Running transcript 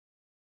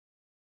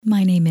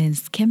My name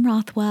is Kim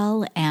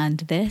Rothwell,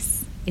 and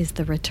this is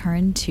the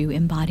Return to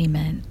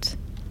Embodiment.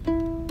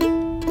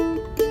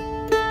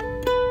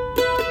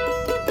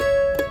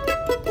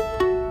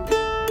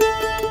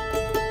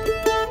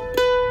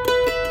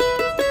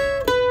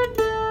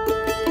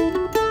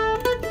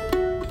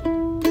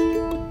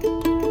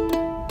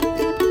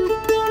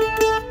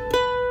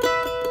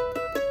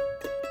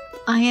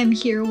 I am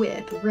here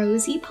with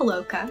Rosey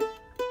Puloka.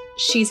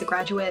 She's a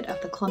graduate of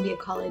the Columbia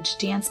College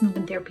Dance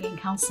Movement Therapy and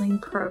Counseling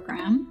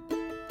program.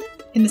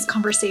 In this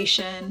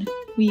conversation,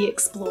 we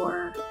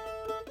explore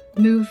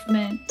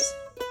movement,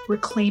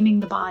 reclaiming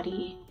the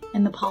body,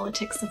 and the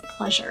politics of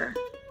pleasure.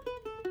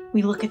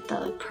 We look at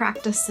the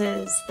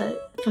practices that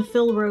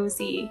fulfill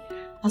Rosey,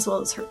 as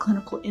well as her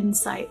clinical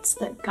insights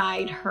that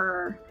guide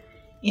her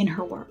in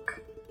her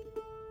work.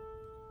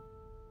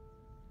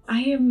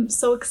 I am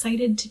so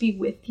excited to be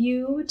with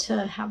you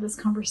to have this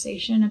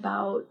conversation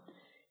about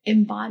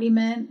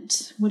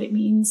embodiment, what it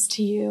means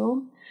to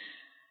you.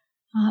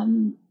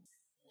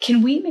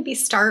 Can we maybe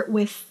start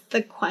with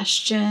the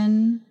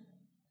question,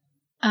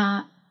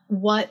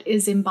 what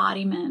is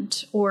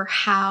embodiment, or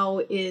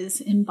how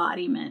is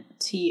embodiment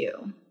to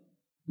you?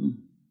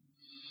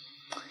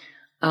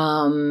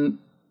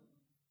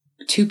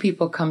 Two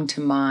people come to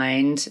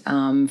mind.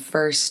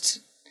 First,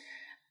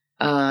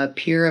 a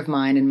peer of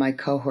mine in my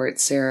cohort,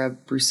 Sarah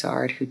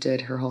Broussard, who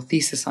did her whole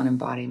thesis on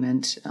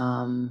embodiment,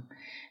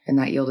 and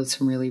that yielded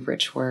some really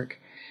rich work.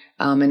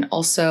 And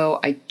also,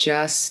 I've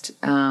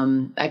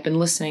been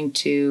listening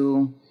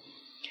to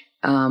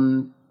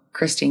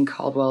Christine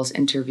Caldwell's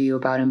interview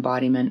about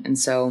embodiment, and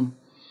so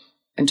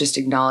I'm just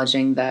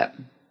acknowledging that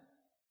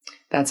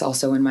that's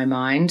also in my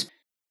mind.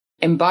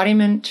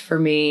 Embodiment for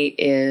me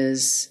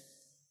is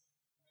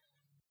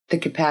the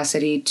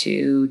capacity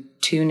to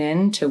tune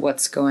in to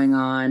what's going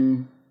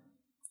on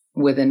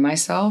within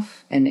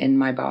myself and in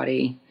my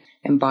body.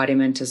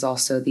 Embodiment is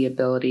also the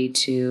ability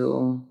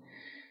to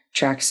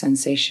track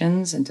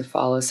sensations and to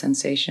follow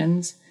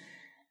sensations,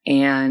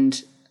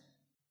 and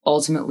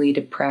ultimately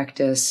to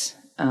practice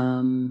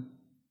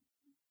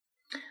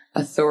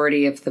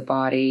authority of the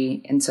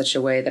body in such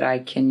a way that I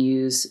can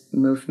use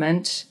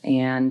movement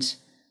and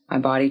my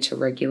body to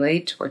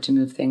regulate or to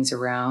move things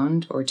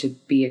around or to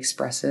be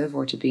expressive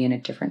or to be in a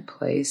different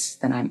place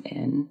than I'm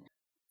in.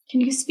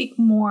 Can you speak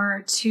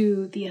more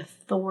to the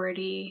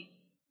authority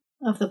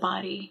of the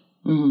body?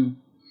 Mm-hmm.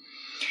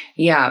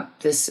 Yeah,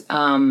 this,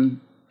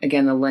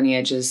 again, the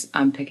lineage is,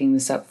 I'm picking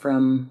this up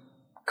from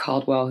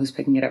Caldwell, who's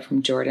picking it up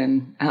from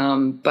Jordan.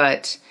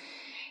 But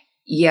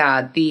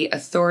yeah, the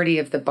authority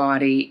of the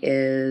body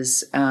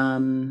is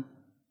the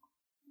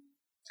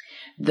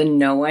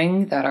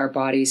knowing that our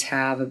bodies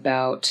have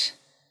about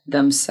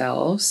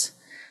themselves.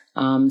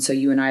 So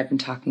you and I have been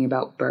talking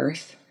about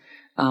birth.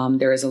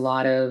 There is a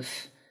lot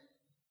of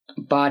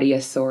body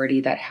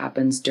authority that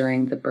happens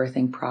during the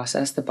birthing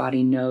process. The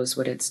body knows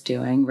what it's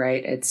doing,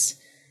 right? It's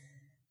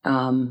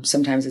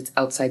sometimes it's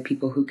outside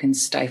people who can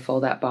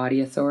stifle that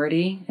body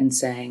authority and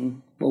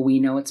saying, well, we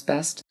know what's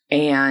best.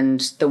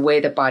 And the way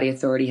that body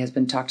authority has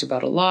been talked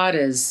about a lot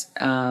is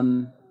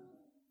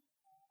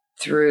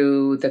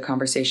through the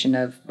conversation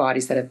of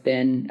bodies that have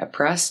been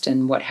oppressed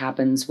and what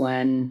happens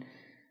when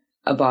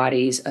a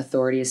body's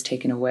authority is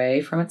taken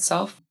away from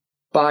itself.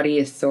 Body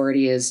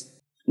authority is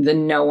the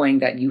knowing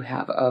that you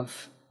have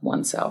of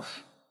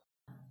oneself.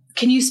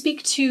 Can you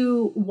speak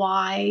to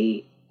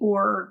why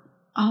or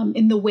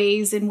in the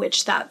ways in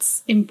which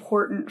that's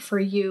important for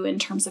you in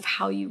terms of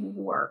how you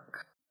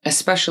work?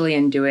 Especially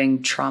in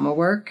doing trauma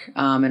work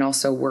and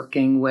also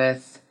working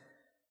with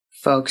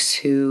folks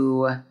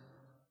who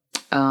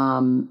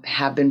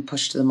have been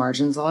pushed to the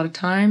margins a lot of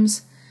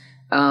times.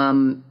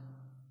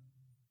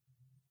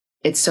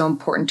 It's so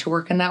important to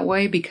work in that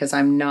way because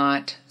I'm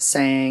not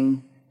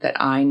saying that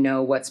I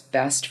know what's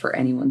best for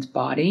anyone's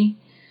body.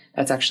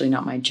 That's actually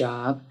not my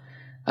job.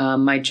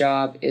 My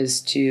job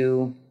is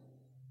to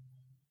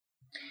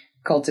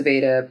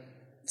cultivate a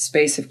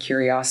space of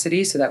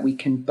curiosity so that we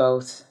can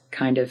both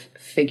kind of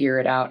figure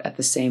it out at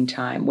the same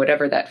time,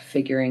 whatever that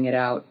figuring it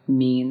out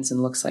means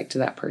and looks like to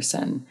that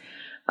person.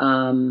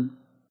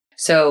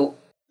 So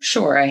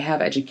sure, I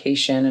have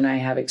education and I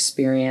have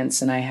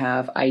experience and I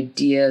have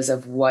ideas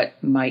of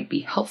what might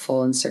be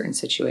helpful in certain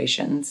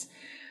situations.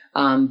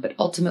 But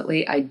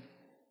ultimately,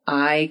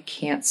 I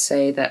can't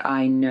say that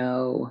I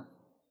know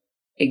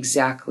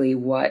exactly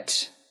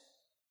what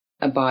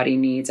a body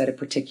needs at a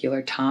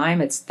particular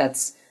time.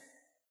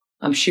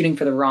 I'm shooting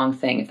for the wrong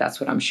thing if that's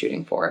what I'm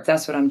shooting for. If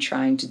that's what I'm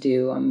trying to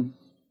do,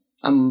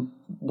 I'm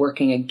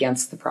working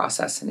against the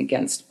process and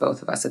against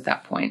both of us at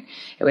that point.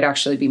 It would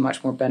actually be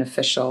much more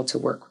beneficial to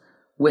work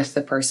with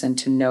the person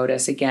to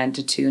notice, again,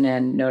 to tune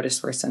in,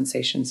 notice where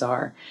sensations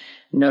are,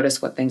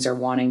 notice what things are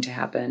wanting to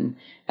happen,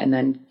 and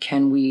then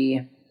can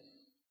we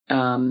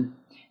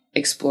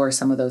explore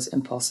some of those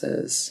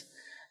impulses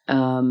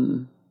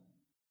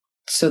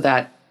so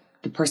that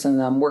the person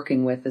that I'm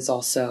working with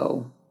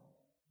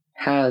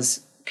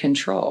has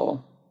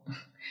control.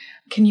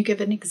 Can you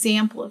give an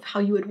example of how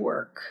you would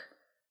work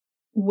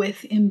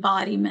with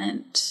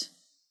embodiment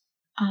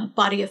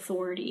body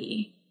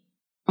authority?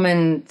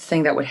 Common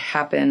thing that would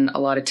happen a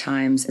lot of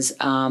times is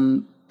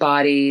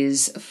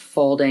bodies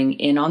folding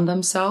in on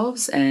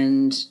themselves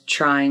and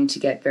trying to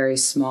get very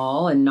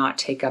small and not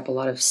take up a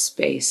lot of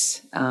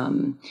space,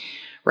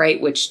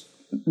 right? Which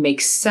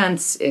makes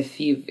sense if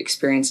you've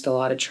experienced a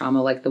lot of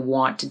trauma, like the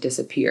want to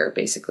disappear,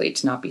 basically,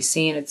 to not be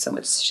seen. It's so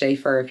much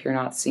safer if you're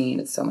not seen.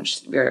 It's so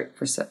much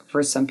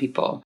for some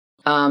people.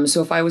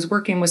 So if I was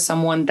working with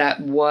someone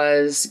that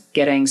was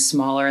getting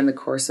smaller in the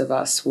course of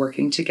us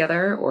working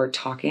together or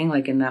talking,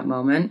 like in that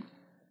moment,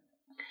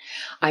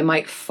 I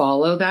might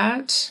follow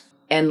that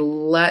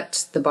and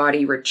let the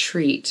body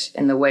retreat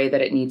in the way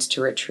that it needs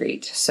to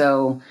retreat.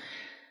 So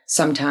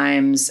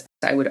sometimes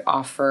I would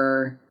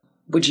offer,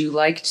 would you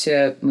like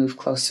to move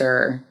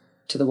closer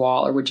to the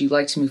wall, or would you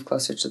like to move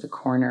closer to the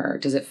corner?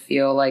 Does it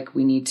feel like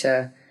we need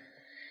to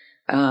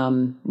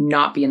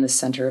not be in the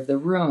center of the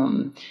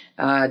room?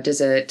 How does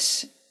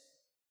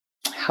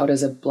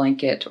a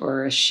blanket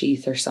or a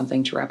sheath or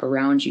something to wrap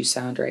around you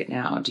sound right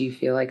now? Do you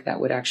feel like that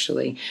would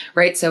actually,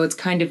 right? So it's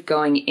kind of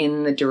going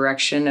in the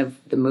direction of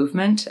the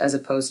movement as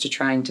opposed to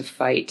trying to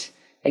fight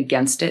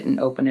against it and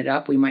open it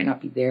up. We might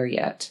not be there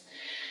yet.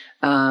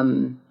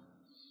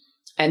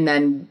 And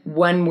then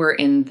when we're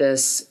in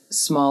this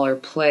smaller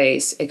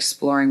place,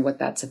 exploring what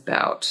that's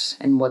about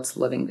and what's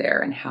living there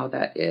and how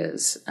that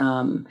is.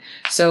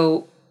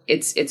 So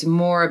it's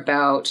more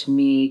about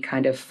me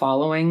kind of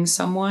following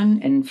someone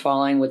and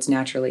following what's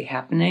naturally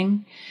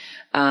happening.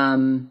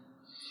 And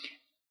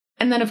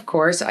then, of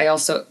course, I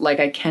also,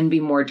 I can be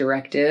more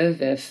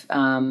directive if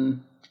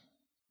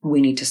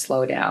we need to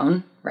slow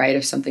down, right?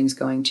 If something's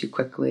going too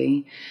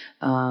quickly.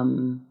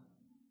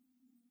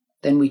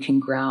 Then we can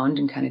ground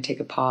and kind of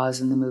take a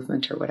pause in the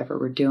movement or whatever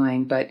we're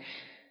doing. But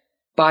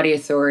body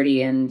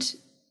authority and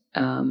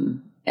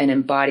an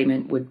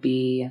embodiment would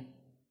be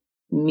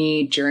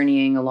me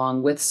journeying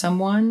along with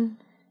someone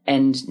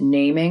and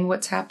naming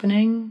what's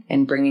happening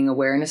and bringing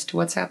awareness to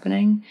what's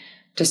happening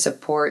to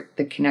support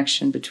the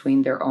connection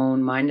between their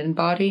own mind and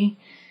body,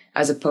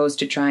 as opposed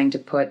to trying to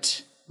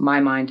put my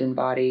mind and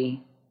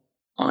body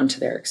onto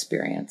their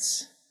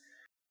experience.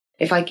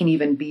 If I can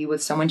even be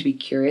with someone to be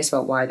curious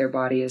about why their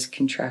body is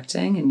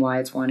contracting and why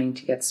it's wanting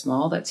to get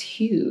small, that's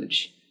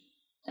huge.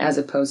 As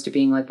opposed to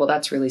being like, well,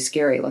 that's really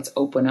scary. Let's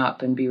open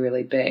up and be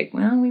really big.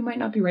 Well, we might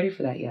not be ready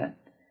for that yet.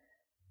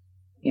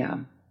 Yeah.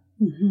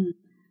 Mm-hmm.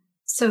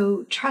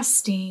 So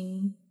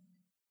trusting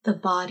the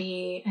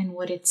body and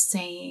what it's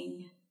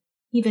saying,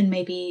 even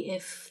maybe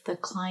if the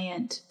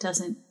client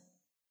doesn't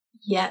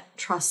yet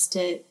trust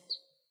it,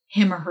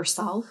 him or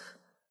herself,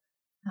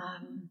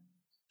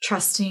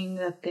 trusting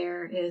that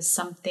there is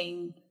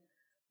something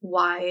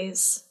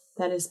wise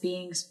that is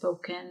being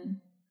spoken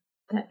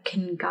that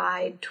can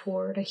guide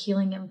toward a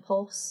healing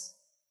impulse.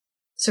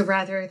 So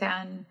rather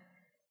than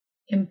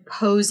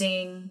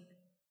imposing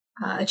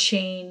a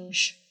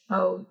change,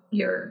 oh,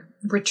 you're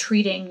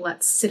retreating,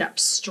 let's sit up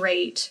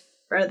straight,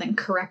 rather than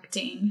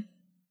correcting,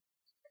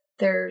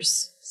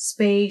 there's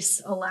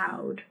space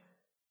allowed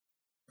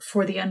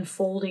for the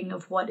unfolding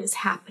of what is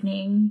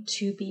happening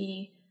to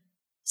be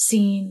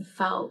seen,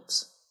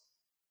 felt,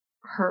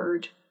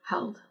 heard,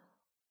 held.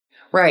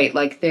 Right.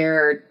 Like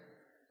they're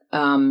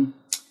the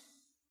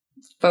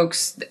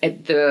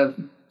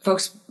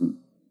folks'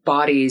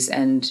 bodies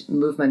and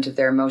movement of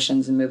their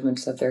emotions and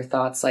movements of their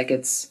thoughts, like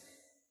it's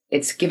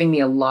giving me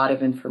a lot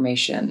of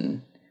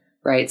information,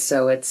 right?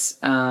 So it's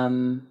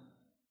in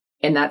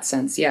that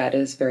sense, yeah, it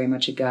is very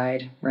much a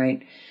guide,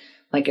 right?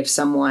 Like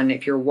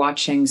if you're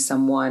watching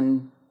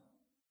someone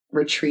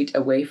retreat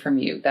away from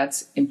you,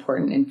 that's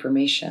important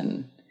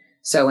information.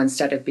 So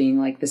instead of being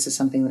like, this is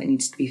something that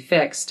needs to be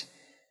fixed,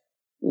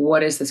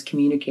 what is this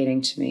communicating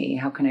to me?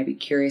 How can I be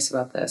curious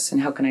about this? And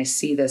how can I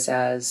see this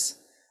as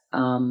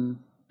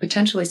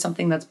potentially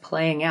something that's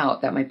playing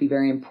out that might be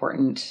very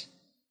important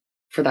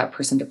for that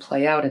person to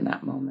play out in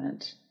that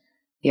moment?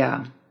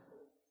 Yeah.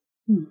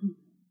 Mm-hmm.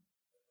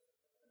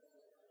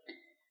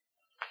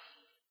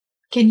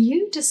 Can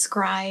you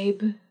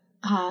describe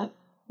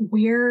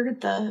where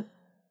the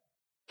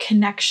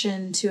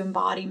connection to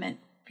embodiment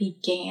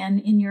began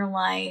in your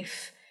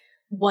life,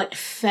 what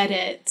fed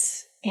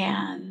it,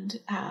 and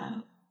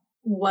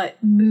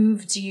what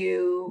moved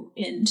you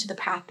into the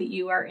path that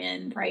you are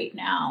in right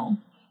now?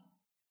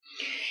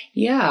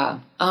 Yeah.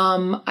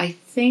 I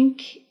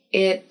think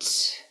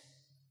it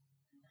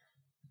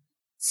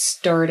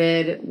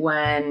started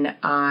when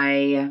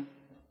I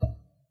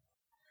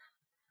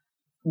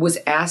was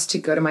asked to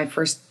go to my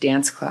first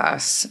dance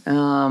class.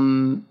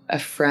 A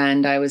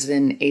friend, I was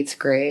in 8th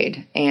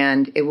grade,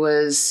 and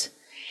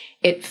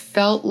it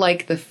felt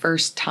like the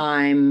first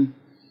time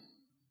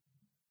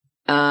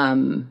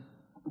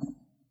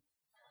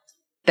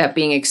that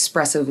being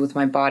expressive with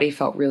my body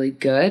felt really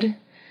good.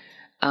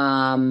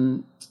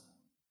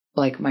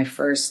 Like my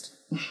first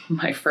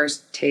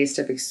taste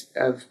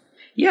of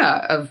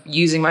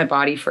using my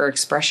body for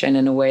expression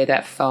in a way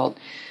that felt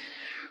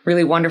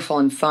really wonderful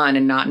and fun,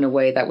 and not in a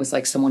way that was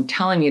like someone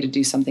telling me to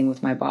do something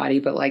with my body,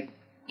 but like,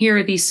 here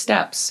are these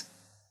steps.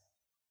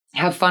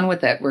 have fun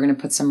with it. We're going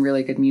to put some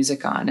really good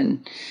music on.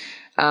 And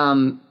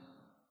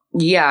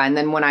and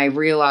then when I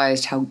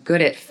realized how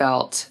good it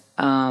felt,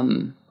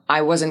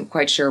 I wasn't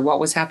quite sure what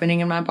was happening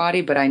in my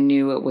body, but I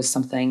knew it was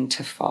something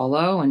to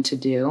follow and to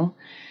do.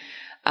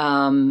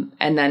 And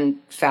then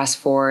fast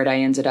forward, I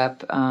ended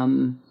up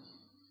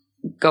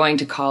going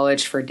to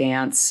college for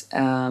dance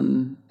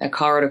at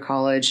Colorado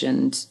College,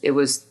 and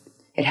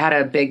it had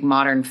a big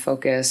modern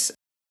focus.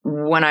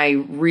 When I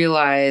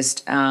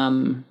realized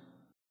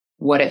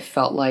what it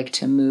felt like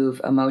to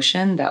move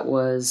emotion, that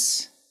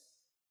was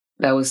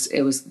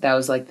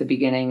like the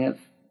beginning of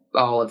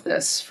all of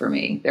this for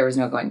me. There was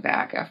no going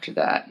back after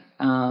that.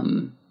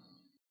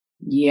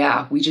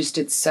 We just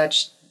did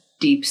such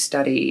deep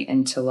study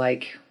into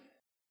like,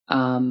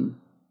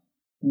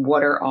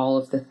 what are all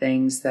of the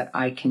things that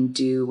I can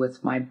do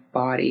with my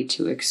body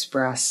to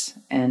express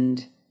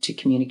and to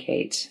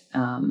communicate.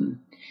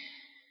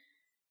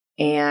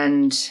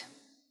 And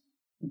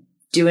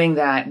doing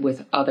that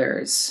with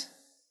others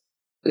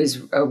that's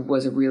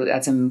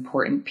an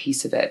important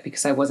piece of it,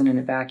 because I wasn't in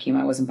a vacuum.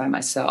 I wasn't by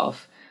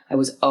myself. I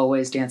was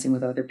always dancing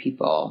with other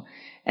people.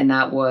 And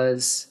that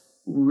was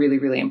really,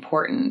 really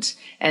important.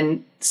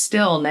 And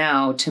still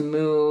now to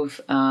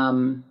move,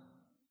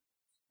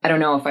 I don't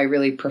know if I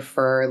really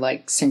prefer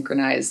like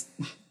synchronized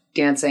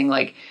dancing,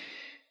 like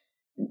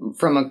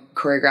from a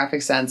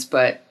choreographic sense,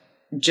 but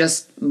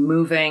just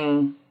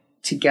moving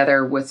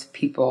together with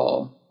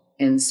people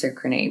in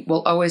synchrony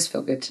will always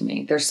feel good to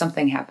me. There's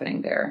something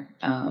happening there.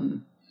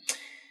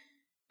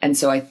 And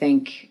so I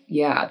think,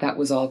 that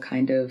was all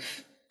kind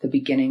of the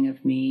beginning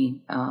of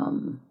me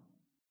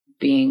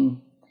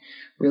being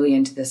really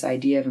into this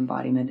idea of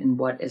embodiment and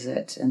what is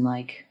it, and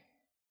like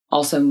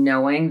also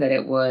knowing that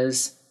it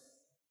was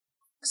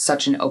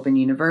such an open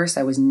universe.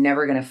 I was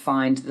never going to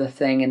find the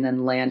thing and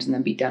then land and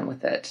then be done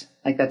with it.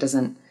 Like it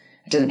doesn't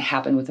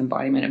happen with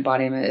embodiment.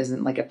 Embodiment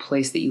isn't like a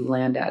place that you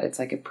land at. It's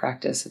like a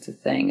practice. It's a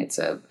thing. It's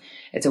a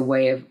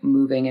way of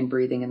moving and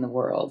breathing in the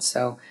world.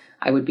 So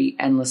I would be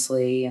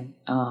endlessly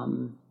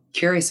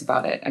curious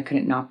about it. I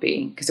couldn't not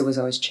be, because it was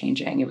always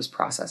changing. It was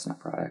process, not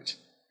product.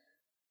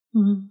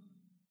 Mm-hmm.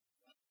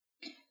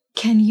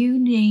 Can you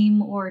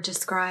name or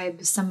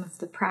describe some of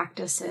the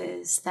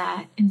practices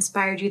that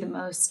inspired you the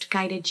most,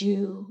 guided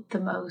you the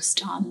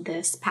most on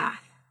this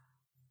path?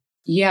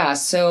 Yeah.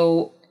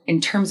 So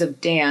in terms of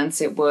dance,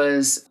 it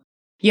was,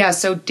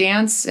 so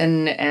dance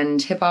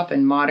and hip hop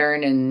and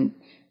modern and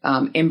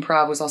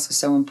improv was also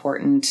so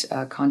important.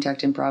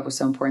 Contact improv was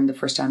so important. The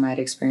first time I had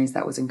experienced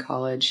that was in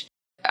college.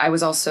 I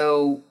was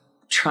also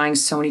trying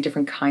so many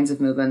different kinds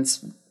of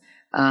movements.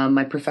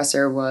 My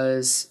professor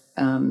was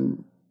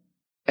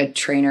a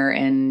trainer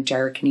in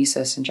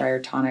gyrokinesis and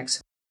gyrotonics.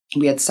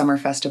 We had summer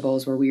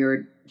festivals where we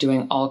were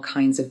doing all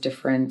kinds of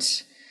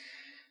different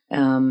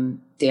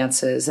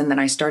dances. And then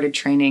I started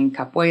training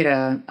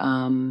capoeira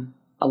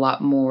a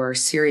lot more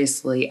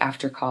seriously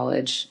after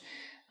college.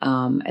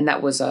 And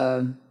that was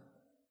a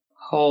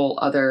whole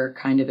other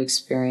kind of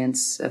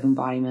experience of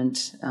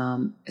embodiment,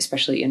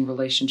 especially in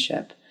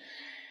relationship.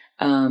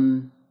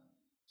 And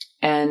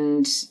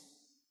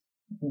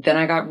then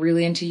I got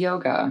really into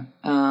yoga.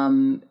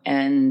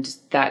 And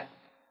that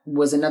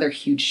was another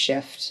huge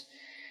shift.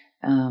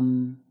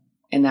 And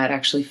that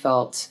actually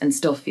felt and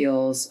still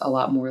feels a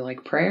lot more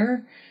like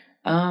prayer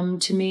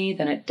to me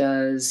than it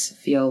does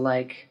feel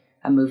like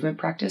a movement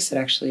practice. It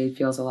actually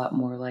feels a lot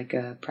more like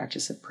a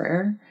practice of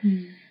prayer.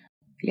 Mm.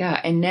 Yeah.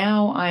 And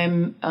now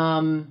I'm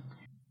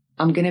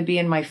going to be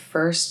in my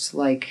first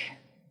like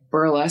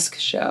burlesque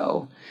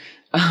show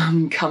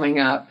coming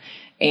up,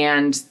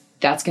 and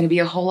that's going to be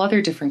a whole other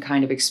different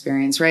kind of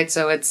experience, right?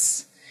 So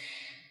it's,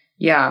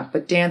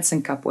 but dance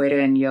and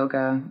capoeira and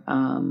yoga,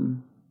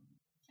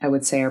 I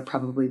would say are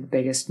probably the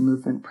biggest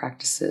movement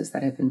practices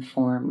that have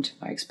informed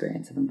my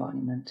experience of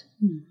embodiment.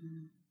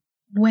 Mm-hmm.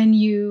 When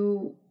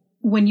you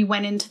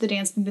went into the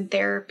dance movement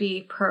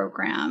therapy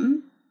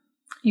program,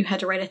 you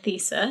had to write a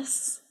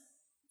thesis.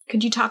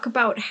 Could you talk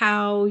about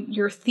how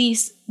your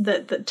thesis,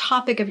 the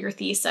topic of your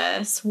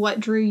thesis, what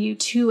drew you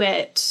to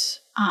it,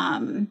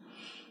 and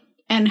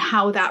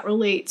how that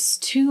relates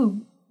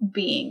to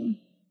being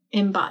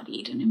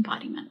embodied and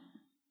embodiment?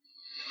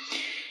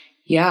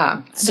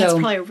 Yeah. So that's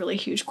probably a really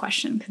huge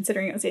question,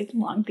 considering it was a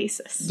long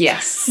thesis.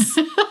 Yes,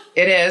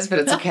 it is, but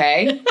it's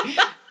okay.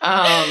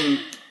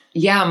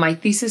 My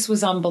thesis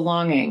was on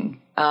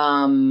belonging.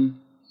 And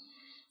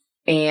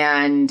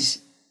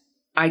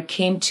I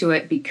came to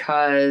it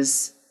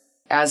because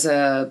as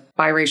a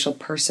biracial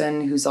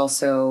person who's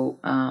also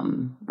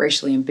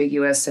racially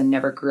ambiguous and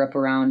never grew up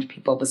around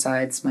people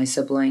besides my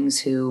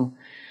siblings who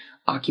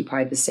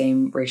occupied the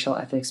same racial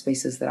ethnic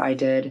spaces that I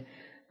did,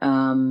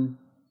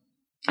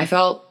 I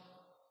felt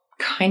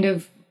kind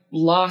of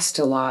lost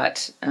a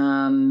lot,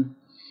 and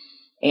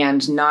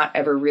not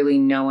ever really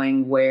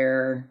knowing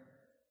where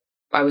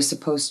I was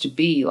supposed to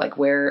be. Like,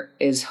 where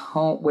is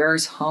home? Where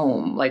is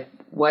home? Like,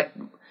 what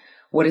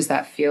does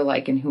that feel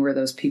like? And who are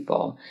those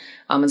people?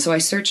 And so I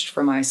searched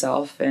for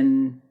myself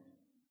in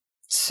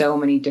so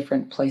many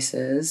different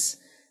places.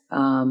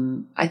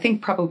 I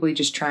think probably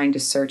just trying to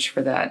search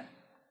for that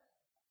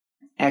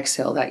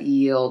exhale, that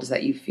yield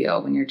that you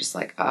feel when you're just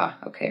like,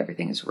 okay,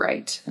 everything is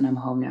right. And I'm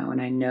home now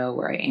and I know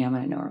where I am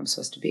and I know where I'm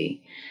supposed to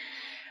be.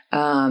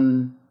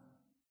 So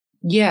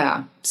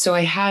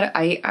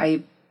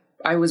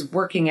I was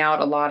working out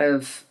a lot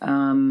of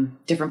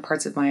different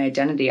parts of my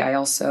identity. I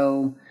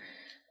also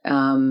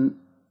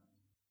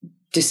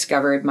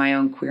discovered my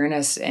own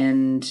queerness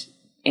in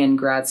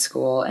grad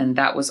school, and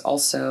that was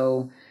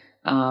also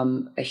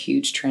a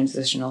huge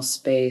transitional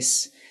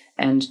space,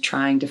 and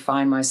trying to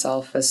find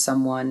myself as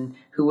someone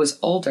who was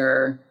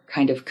older,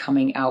 kind of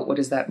coming out. What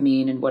does that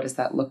mean, and what does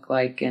that look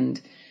like?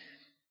 And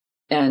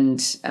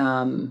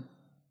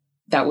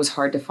that was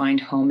hard to find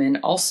home in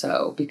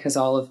also, because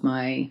all of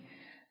my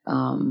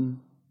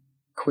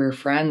queer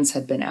friends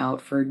had been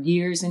out for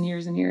years and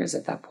years and years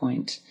at that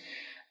point.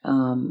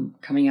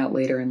 Coming out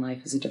later in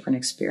life is a different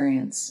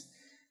experience,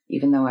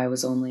 even though I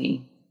was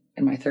only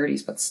in my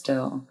 30s, but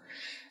still.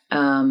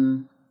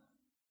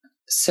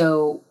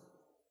 So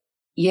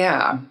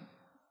yeah,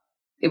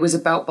 it was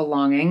about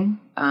belonging,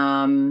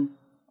 and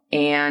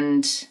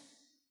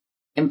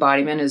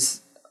embodiment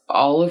is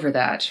all over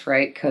that,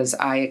 right? Because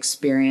I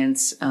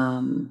experience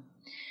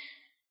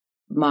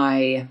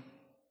my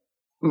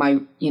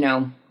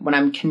when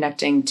I'm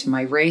connecting to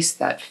my race,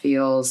 that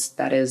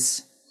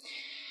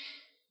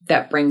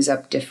brings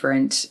up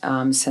different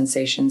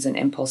sensations and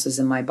impulses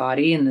in my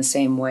body, in the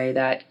same way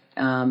that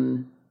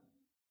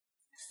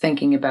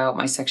thinking about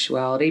my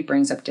sexuality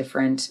brings up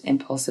different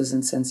impulses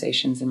and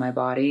sensations in my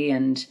body.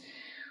 And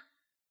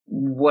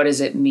what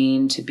does it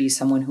mean to be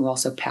someone who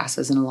also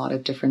passes in a lot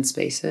of different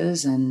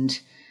spaces? And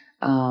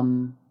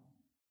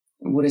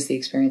what is the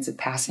experience of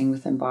passing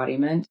with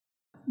embodiment?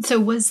 So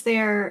was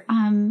there,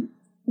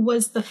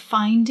 was the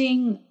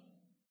finding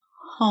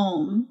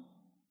home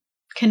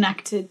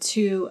connected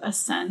to a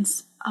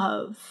sense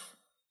of,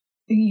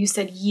 you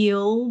said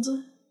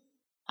yielding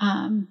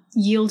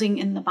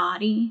in the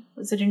body?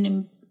 Was it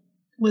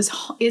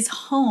is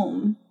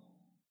home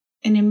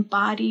an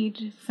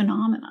embodied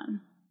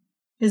phenomenon?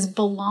 Is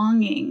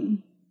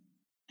belonging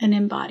an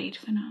embodied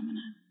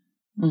phenomenon?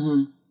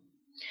 Mm-hmm.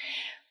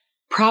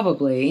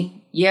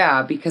 Probably,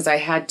 yeah, because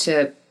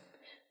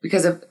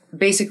because of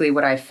basically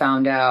what I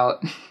found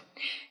out,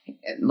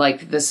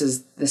 like this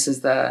is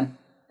the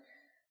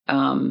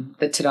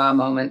ta-da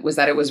moment, was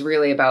that it was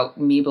really about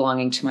me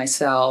belonging to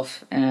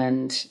myself,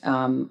 and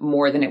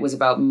more than it was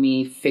about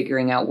me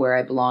figuring out where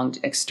I belonged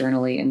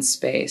externally in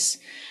space.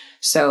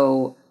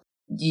 So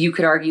you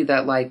could argue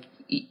that, like,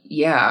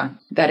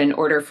 that in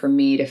order for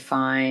me to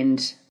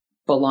find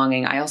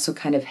belonging, I also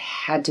kind of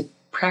had to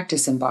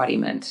practice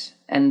embodiment,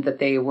 and that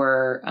they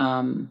were,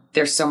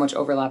 there's so much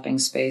overlapping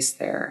space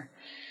there.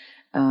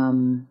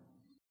 And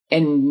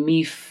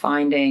me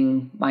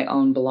finding my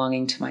own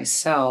belonging to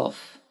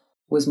myself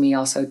was me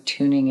also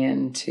tuning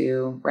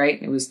into,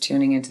 right? It was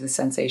tuning into the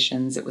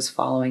sensations. It was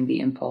following the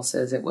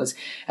impulses. It was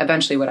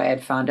eventually what I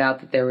had found out,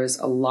 that there was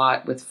a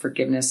lot with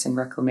forgiveness and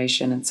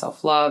reclamation and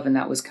self-love. And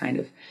that was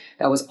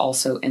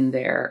also in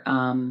there.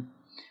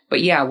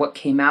 But yeah, what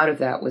came out of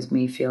that was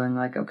me feeling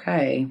like,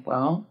 okay,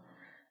 well,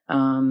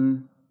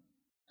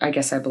 I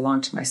guess I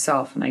belong to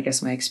myself, and I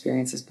guess my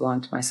experiences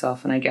belong to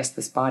myself, and I guess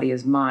this body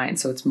is mine.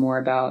 So it's more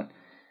about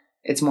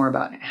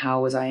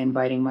how was I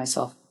inviting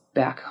myself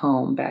back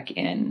home, back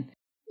in.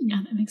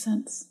 Yeah, that makes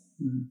sense.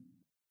 Mm-hmm.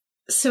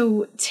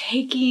 So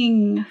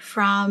taking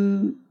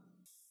from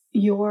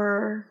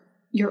your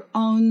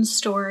own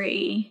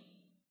story,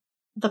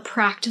 the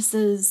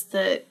practices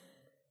that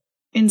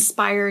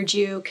inspired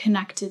you,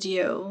 connected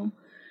you,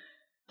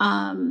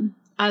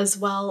 as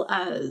well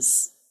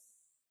as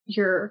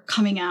your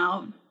coming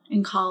out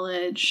in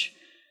college,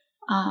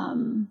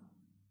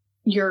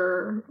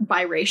 your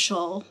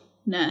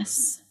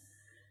biracialness,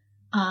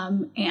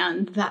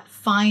 and that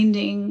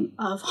finding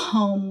of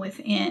home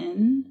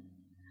within,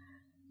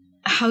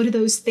 how do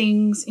those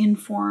things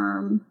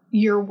inform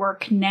your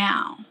work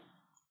now?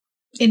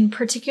 In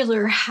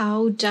particular,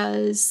 how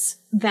does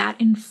that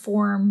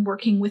inform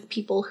working with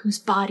people whose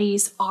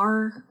bodies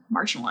are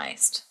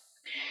marginalized?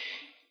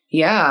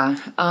 Yeah.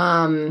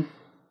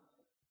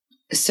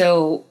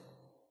 So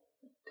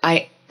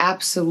I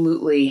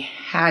absolutely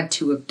had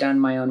to have done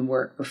my own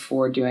work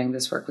before doing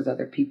this work with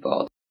other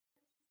people.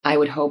 I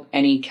would hope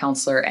any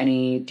counselor,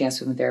 any dance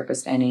movement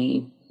therapist,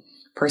 any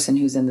person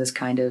who's in this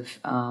kind of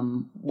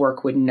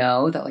work would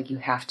know that, like, you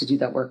have to do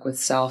that work with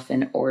self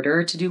in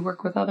order to do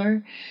work with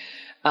other.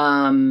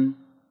 But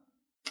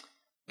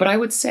I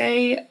would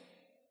say,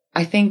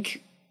 I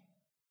think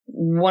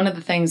one of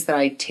the things that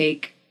I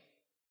take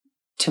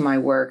to my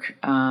work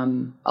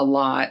a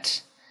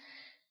lot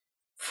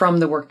from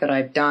the work that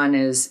I've done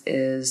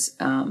is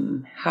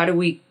how do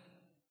we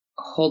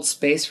hold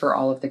space for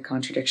all of the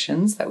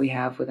contradictions that we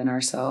have within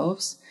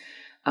ourselves.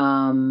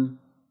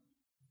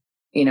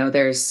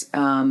 There's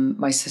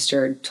my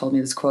sister told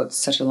me this quote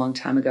such a long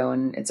time ago,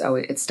 and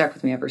it's stuck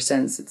with me ever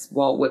since. It's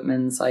Walt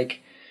Whitman's,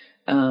 like,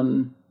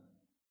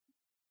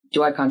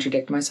 do I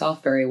contradict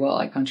myself? Very well,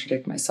 I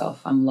contradict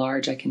myself. I'm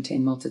large, I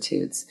contain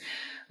multitudes.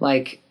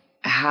 Like,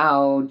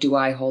 how do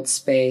I hold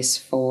space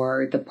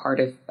for the part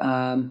of,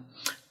 I'm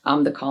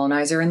the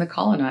colonizer and the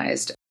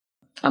colonized.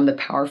 I'm the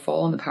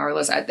powerful and the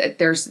powerless.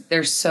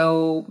 There's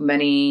so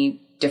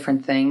many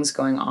different things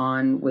going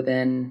on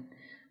within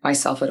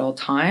myself at all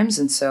times.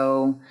 And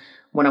so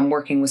when I'm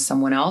working with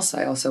someone else,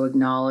 I also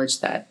acknowledge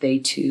that they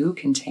too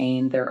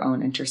contain their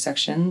own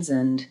intersections.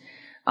 And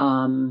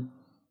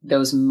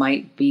those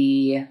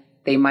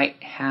they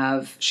might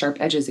have sharp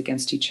edges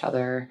against each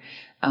other.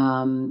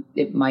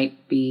 It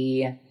might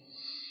be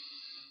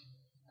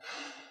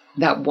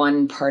that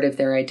one part of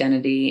their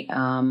identity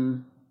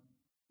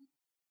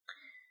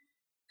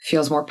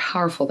feels more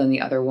powerful than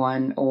the other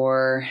one,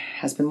 or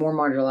has been more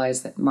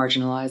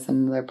marginalized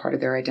than the other part of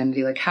their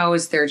identity. Like, how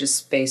is there just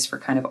space for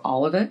kind of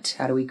all of it?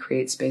 How do we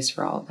create space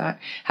for all of that?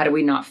 How do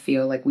we not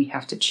feel like we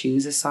have to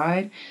choose a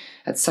side?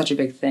 That's such a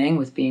big thing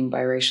with being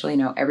biracial. You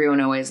know,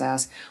 everyone always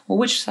asks, well,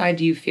 which side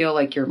do you feel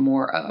like you're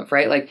more of,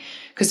 right? Like,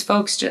 because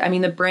folks,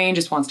 the brain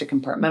just wants to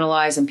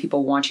compartmentalize, and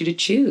people want you to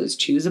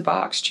choose a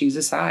box, choose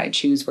a side,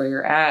 choose where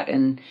you're at.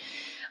 And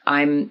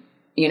I'm,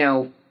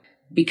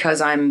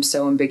 because I'm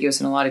so ambiguous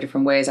in a lot of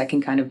different ways, I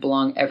can kind of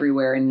belong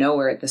everywhere and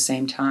nowhere at the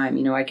same time.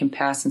 You know, I can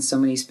pass in so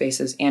many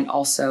spaces, and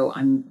also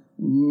I'm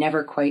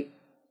never quite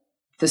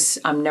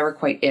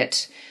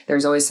it.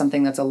 There's always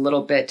something that's a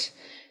little bit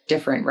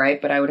different,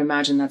 right? But I would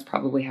imagine that's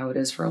probably how it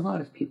is for a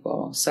lot of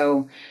people.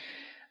 So,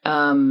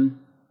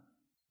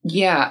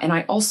 yeah. And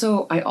I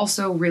also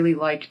really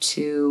like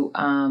to,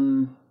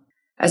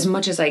 as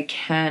much as I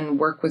can,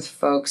 work with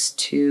folks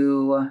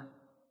to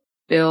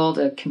build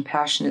a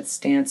compassionate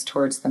stance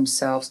towards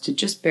themselves, to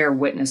just bear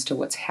witness to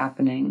what's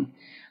happening.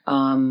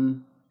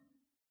 And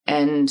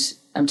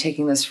I'm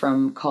taking this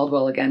from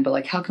Caldwell again, but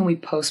like, how can we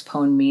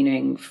postpone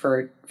meaning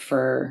for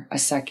a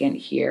second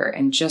here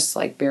and just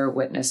like bear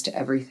witness to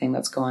everything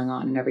that's going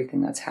on and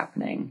everything that's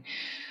happening?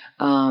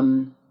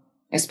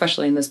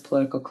 Especially in this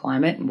political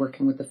climate and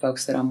working with the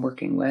folks that I'm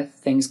working with,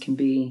 things can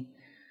be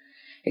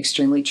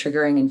extremely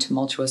triggering and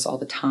tumultuous all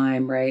the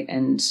time, right?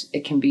 And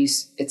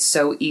it's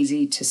so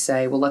easy to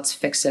say, well, let's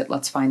fix it.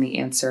 Let's find the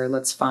answer.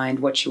 Let's find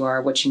what you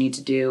are, what you need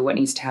to do, what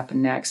needs to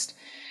happen next.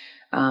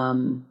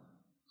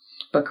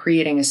 But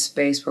creating a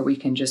space where we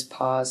can just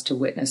pause to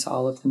witness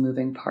all of the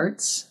moving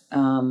parts,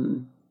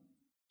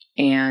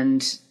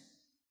 and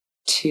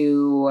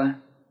to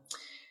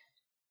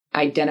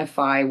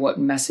identify what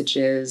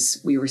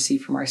messages we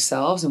receive from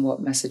ourselves and what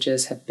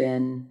messages have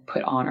been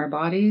put on our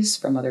bodies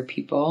from other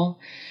people.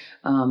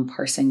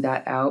 Parsing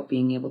that out,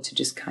 being able to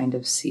just kind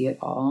of see it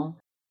all.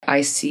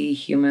 I see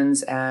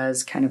humans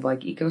as kind of like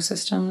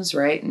ecosystems,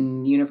 right?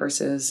 And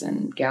universes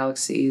and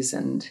galaxies.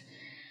 And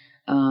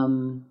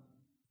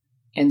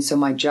so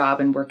my job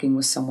in working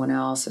with someone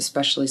else,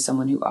 especially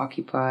someone who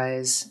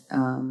occupies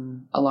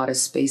a lot of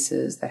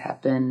spaces that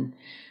have been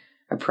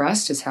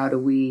oppressed, is how do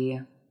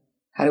we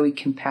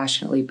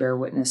compassionately bear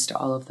witness to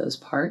all of those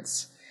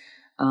parts?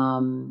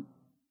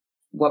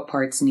 What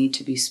parts need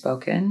to be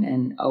spoken,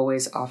 and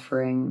always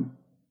offering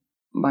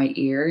my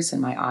ears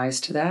and my eyes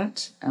to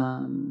that.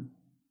 An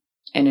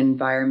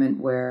environment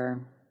where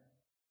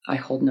I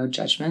hold no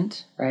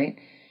judgment, right?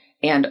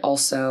 And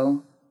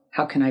also,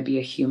 how can I be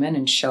a human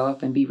and show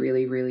up and be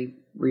really, really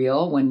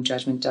real when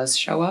judgment does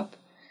show up?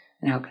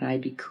 And how can I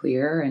be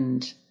clear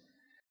and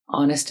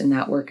honest in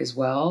that work as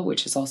well,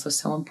 which is also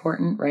so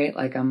important, right?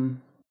 Like,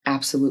 I'm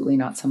absolutely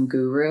not some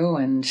guru,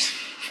 and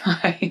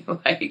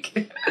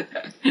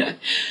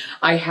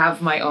I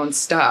have my own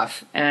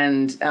stuff,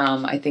 and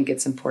I think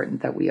it's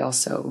important that we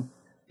also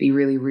be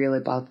really real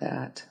about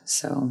that.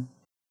 So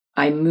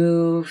I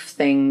move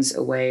things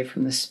away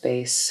from the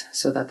space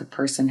so that the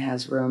person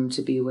has room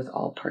to be with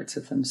all parts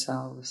of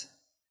themselves.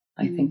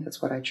 I think that's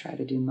what I try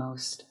to do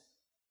most,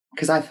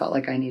 because I felt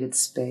like I needed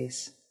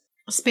space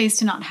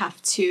to not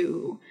have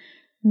to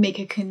make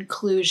a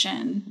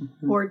conclusion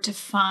or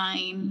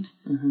define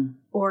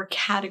or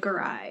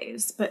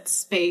categorize, but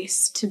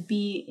space to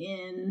be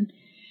in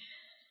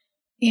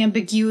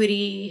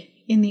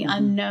ambiguity, in the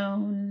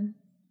unknown,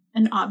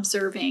 and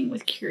observing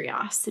with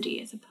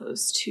curiosity as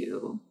opposed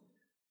to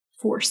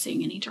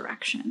forcing any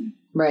direction.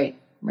 Right.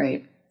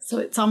 So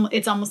it's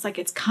almost like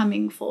it's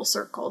coming full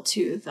circle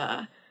to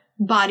the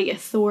body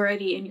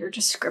authority in your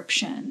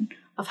description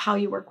of how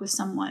you work with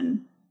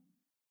someone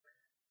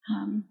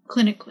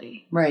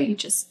clinically. Right. You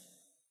just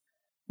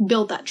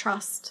build that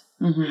trust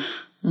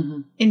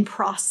in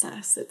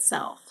process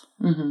itself.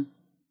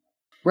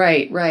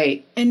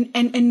 Right.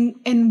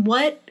 And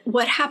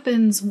what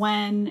happens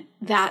when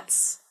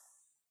that's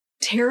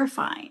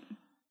terrifying?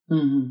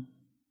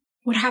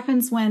 What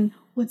happens when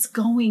what's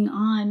going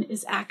on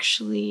is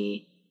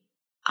actually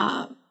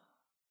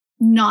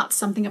not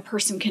something a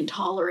person can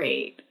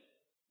tolerate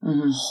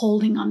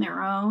holding on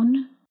their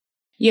own?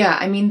 Yeah,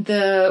 I mean,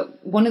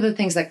 one of the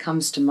things that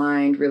comes to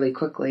mind really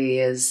quickly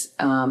is,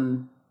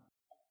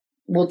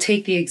 we'll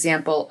take the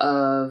example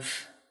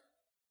of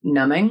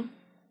numbing,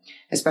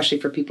 especially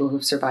for people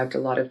who've survived a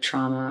lot of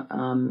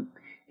trauma.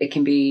 It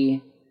can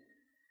be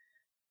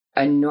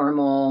a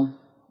normal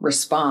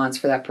response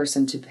for that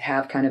person to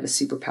have kind of a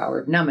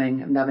superpower of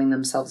numbing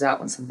themselves out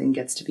when something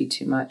gets to be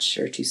too much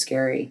or too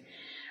scary.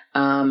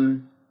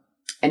 And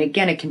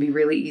again, it can be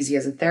really easy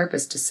as a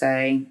therapist to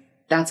say,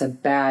 that's a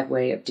bad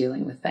way of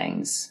dealing with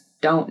things.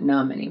 Don't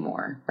numb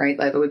anymore, right?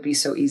 Like, it would be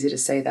so easy to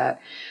say that.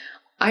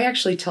 I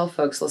actually tell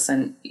folks,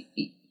 listen,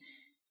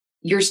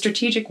 your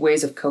strategic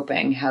ways of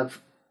coping have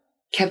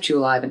kept you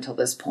alive until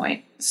this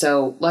point.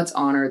 So let's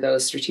honor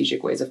those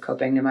strategic ways of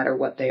coping, no matter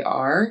what they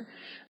are.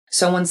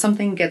 So when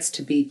something gets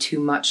to be too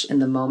much in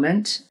the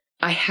moment,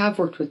 I have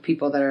worked with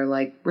people that are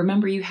like,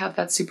 remember, you have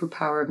that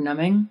superpower of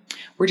numbing.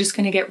 We're just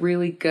going to get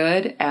really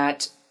good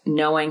at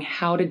knowing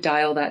how to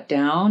dial that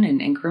down in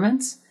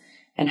increments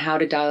and how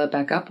to dial it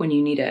back up when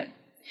you need it.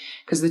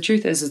 Because the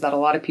truth is that a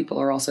lot of people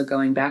are also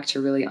going back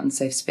to really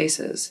unsafe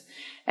spaces.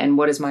 And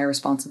what does my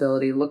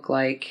responsibility look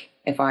like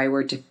if I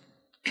were to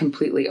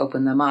completely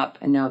open them up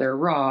and now they're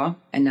raw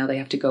and now they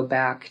have to go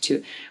back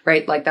to,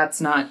 right? Like,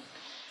 that's not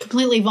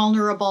completely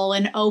vulnerable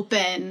and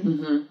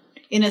open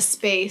in a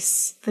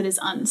space that is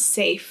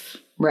unsafe.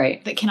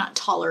 Right. That cannot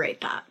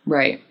tolerate that.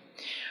 Right.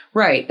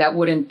 Right. That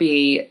wouldn't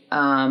be,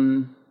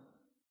 that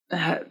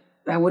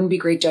wouldn't be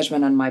great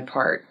judgment on my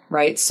part.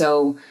 Right.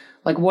 So,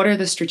 like, what are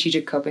the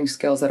strategic coping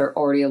skills that are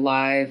already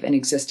alive and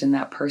exist in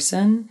that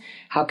person?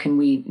 How can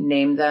we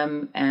name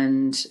them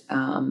and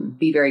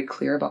be very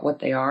clear about what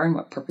they are and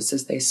what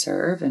purposes they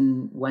serve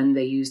and when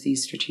they use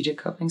these strategic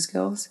coping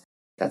skills?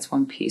 That's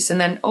one piece.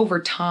 And then over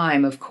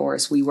time, of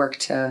course, we work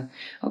to,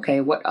 okay,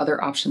 what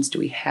other options do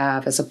we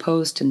have as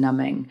opposed to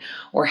numbing?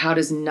 Or how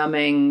does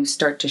numbing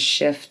start to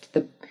shift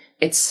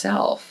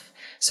itself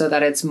so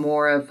that it's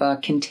more of a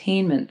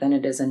containment than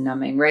it is a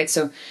numbing, right?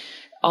 So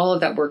all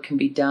of that work can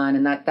be done,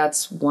 and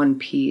that's one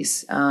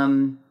piece.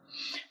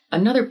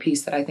 Another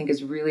piece that I think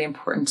is really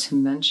important to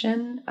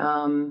mention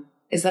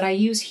is that I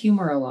use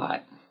humor a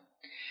lot.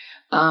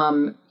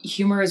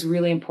 Humor is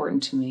really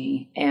important to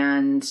me,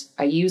 and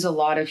I use a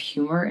lot of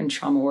humor in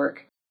trauma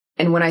work.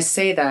 And when I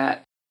say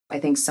that, I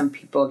think some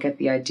people get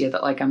the idea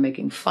that, like, I'm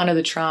making fun of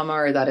the trauma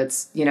or that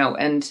it's,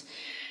 and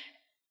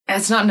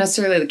that's not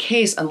necessarily the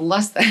case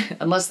unless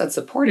that's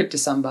supportive to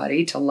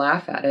somebody to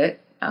laugh at it.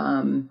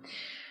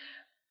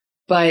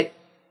 But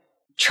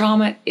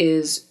trauma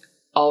is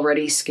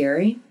already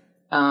scary.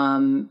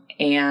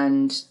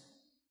 And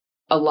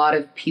a lot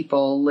of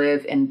people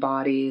live in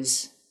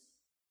bodies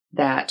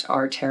that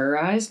are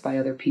terrorized by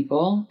other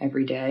people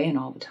every day and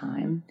all the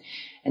time.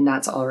 And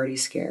that's already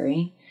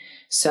scary.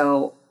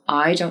 So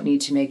I don't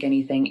need to make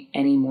anything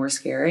any more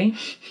scary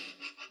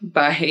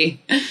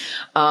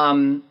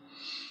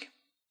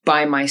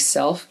by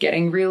myself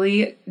getting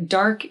really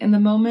dark in the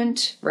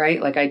moment,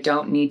 right? Like, I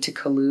don't need to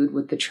collude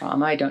with the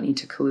trauma. I don't need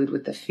to collude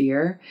with the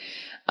fear.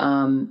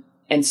 And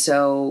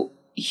so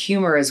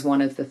humor is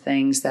one of the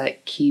things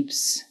that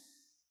keeps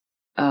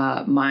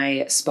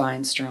my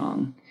spine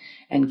strong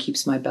and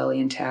keeps my belly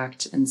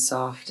intact and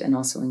soft and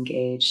also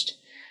engaged.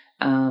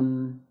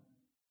 And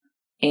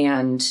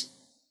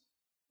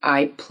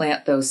I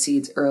plant those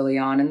seeds early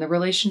on in the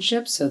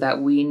relationship so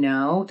that we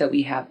know that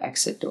we have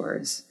exit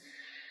doors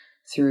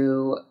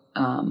through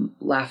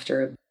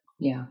laughter.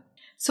 Yeah.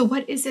 So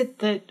what is it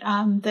that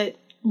that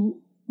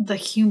the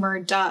humor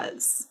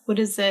does? What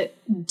does it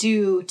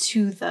do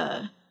to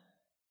the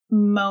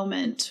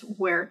moment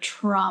where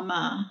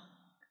trauma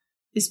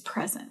is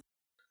present?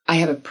 I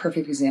have a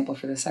perfect example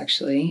for this,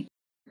 actually.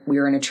 We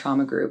were in a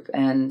trauma group,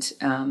 and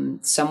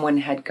someone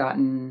had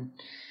gotten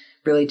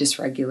really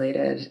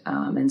dysregulated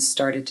and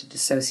started to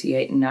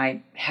dissociate. And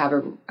I had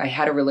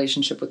a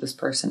relationship with this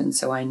person, and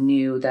so I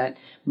knew that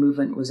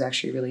movement was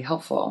actually really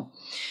helpful.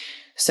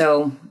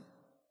 So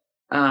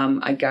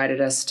I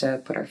guided us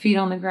to put our feet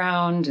on the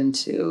ground and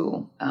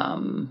to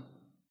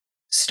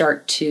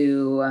start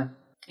to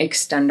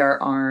extend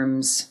our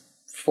arms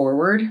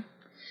forward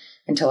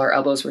until our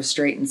elbows were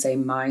straight and say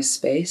my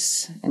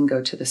space, and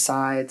go to the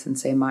sides and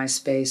say my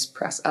space,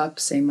 press up,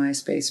 say my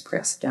space,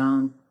 press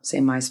down, say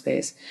my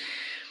space.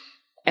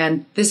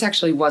 And this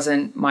actually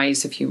wasn't my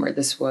use of humor.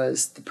 This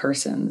was the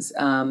person's.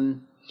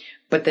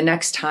 But the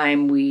next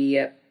time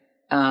we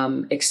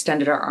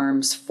extended our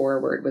arms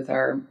forward with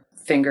our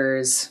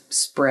fingers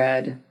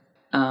spread,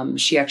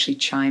 she actually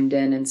chimed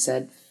in and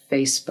said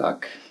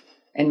Facebook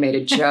and made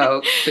a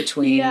joke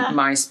between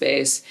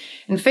MySpace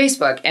and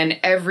Facebook. And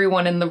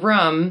everyone in the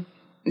room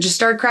just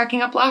started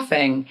cracking up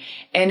laughing.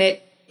 And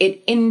it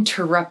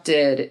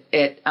interrupted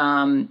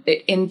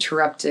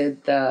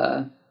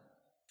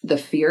the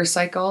fear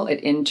cycle. It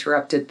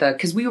interrupted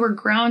because we were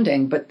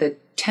grounding, but the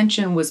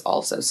tension was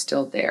also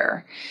still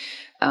there.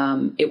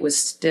 It was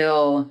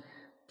still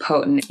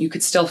potent. You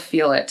could still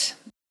feel it.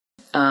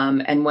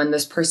 And when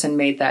this person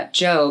made that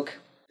joke,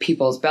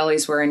 people's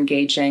bellies were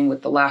engaging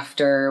with the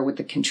laughter, with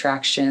the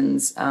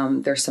contractions.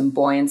 There's some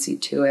buoyancy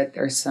to it.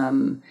 There's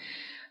some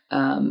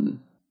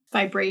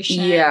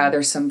vibration. Yeah,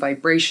 there's some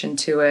vibration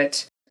to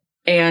it.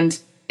 And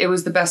it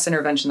was the best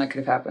intervention that could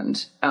have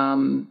happened.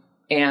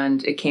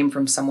 And it came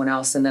from someone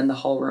else, and then the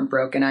whole room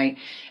broke. And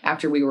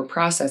after we were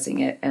processing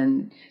it,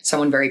 and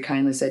someone very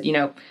kindly said,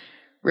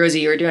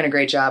 Rosey, you were doing a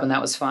great job and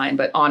that was fine.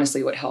 But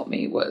honestly, what helped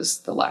me was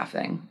the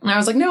laughing. And I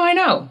was like, no, I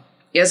know.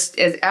 Yes,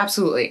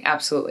 absolutely,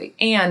 absolutely.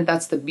 And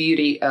that's the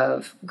beauty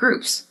of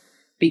groups,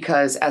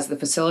 because as the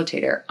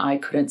facilitator, I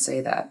couldn't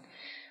say that.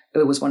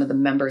 It was one of the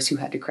members who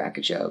had to crack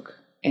a joke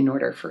in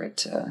order for it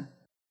to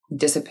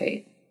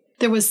dissipate.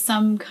 There was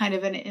some kind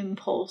of an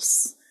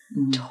impulse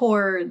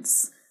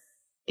towards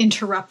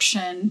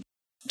interruption,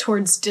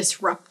 towards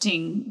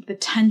disrupting the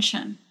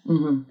tension.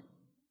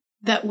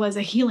 That was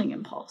a healing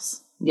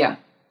impulse. Yeah.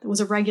 It was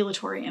a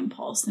regulatory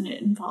impulse, and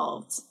it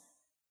involved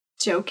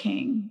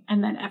joking,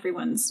 and then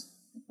everyone's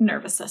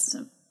nervous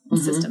system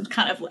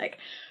kind of like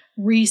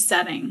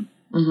resetting.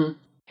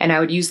 And I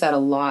would use that a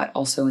lot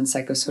also in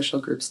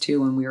psychosocial groups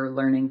too, when we were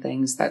learning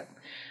things that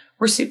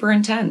were super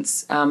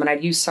intense. And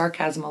I'd use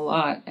sarcasm a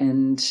lot,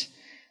 and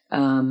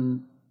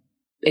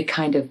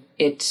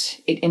it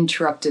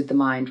interrupted the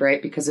mind,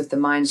 right? Because if the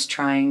mind's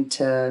trying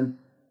to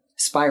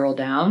spiral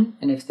down,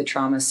 and if the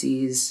trauma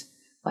sees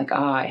like,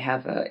 I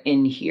have a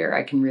in here,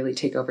 I can really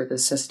take over the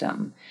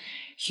system.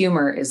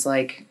 Humor is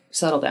like,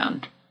 settle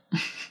down,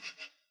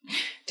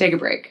 take a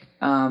break.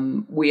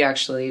 We're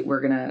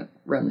going to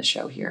run the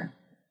show here.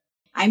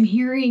 I'm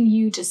hearing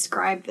you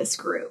describe this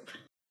group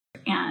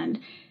and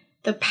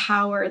the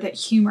power that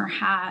humor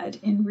had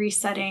in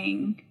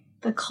resetting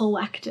the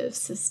collective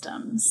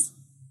systems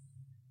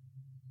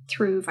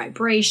through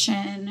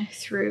vibration,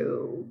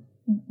 through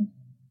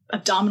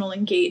abdominal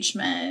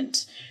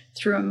engagement,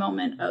 through a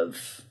moment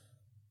of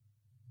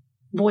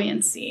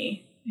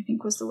buoyancy, I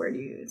think was the word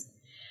you used.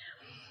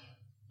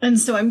 And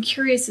so I'm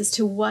curious as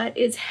to what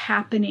is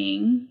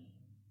happening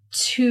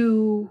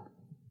to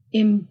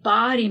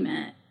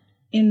embodiment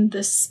in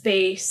the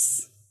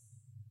space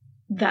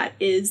that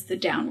is the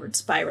downward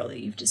spiral that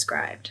you've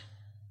described.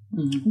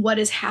 What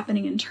is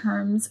happening in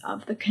terms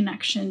of the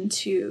connection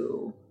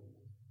to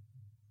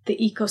the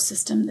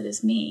ecosystem that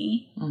is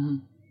me,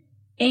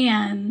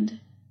 and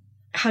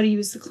how do you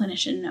as the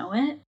clinician know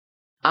it?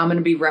 I'm going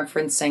to be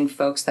referencing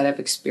folks that have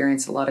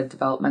experienced a lot of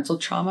developmental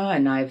trauma,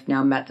 and I've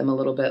now met them a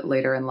little bit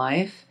later in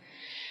life.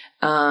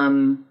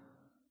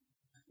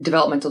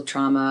 Developmental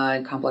trauma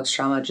and complex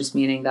trauma, just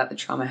meaning that the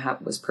trauma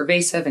was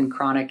pervasive and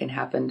chronic and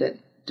happened at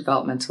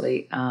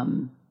developmentally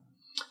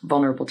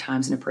vulnerable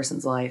times in a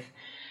person's life.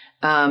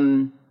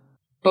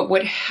 But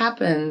what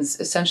happens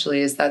essentially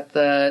is that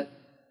the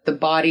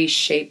body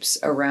shapes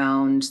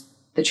around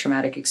the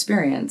traumatic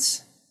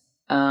experience.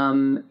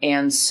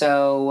 And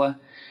so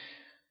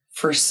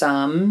for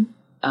some,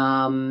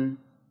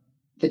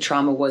 the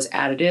trauma was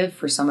additive.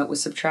 For some, it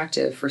was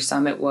subtractive. For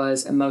some, it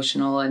was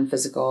emotional and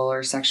physical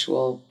or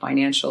sexual,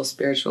 financial,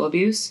 spiritual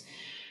abuse.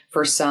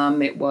 For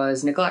some, it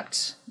was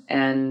neglect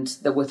and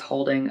the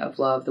withholding of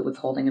love, the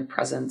withholding of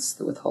presence,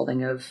 the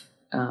withholding of,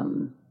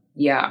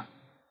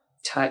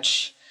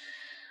 touch,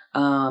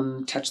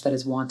 touch that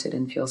is wanted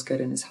and feels good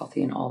and is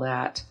healthy and all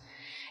that.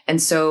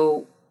 And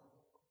so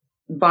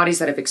bodies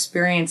that have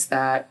experienced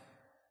that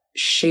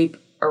shape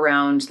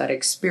around that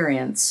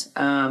experience.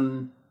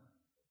 And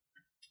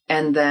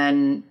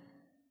then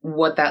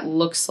what that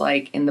looks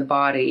like in the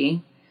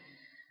body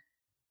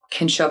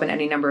can show up in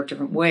any number of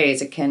different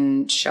ways. It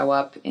can show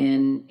up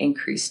in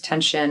increased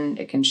tension.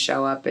 It can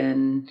show up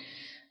in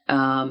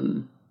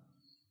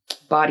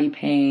body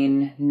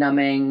pain,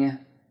 numbing,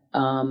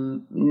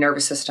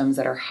 nervous systems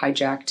that are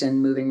hijacked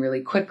and moving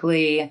really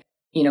quickly.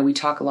 You know, we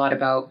talk a lot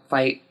about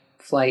fight,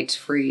 flight,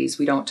 freeze.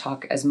 We don't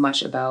talk as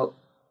much about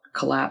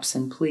collapse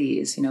and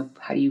please. You know,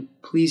 how do you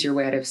please your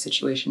way out of a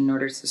situation in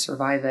order to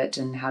survive it?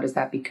 And how does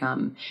that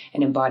become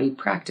an embodied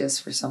practice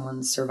for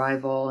someone's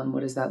survival? And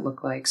what does that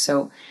look like?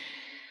 So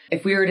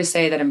if we were to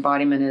say that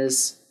embodiment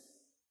is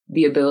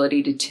the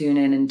ability to tune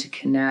in and to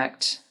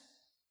connect,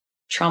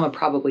 trauma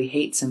probably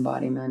hates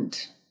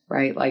embodiment,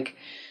 right? Like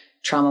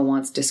trauma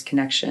wants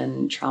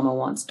disconnection. Trauma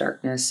wants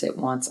darkness. It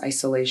wants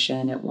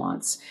isolation.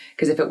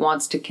 Because if it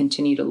wants to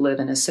continue to live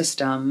in a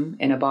system,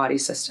 in a body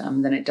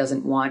system, then it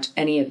doesn't want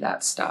any of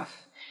that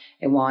stuff.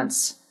 It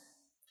wants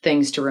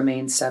things to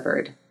remain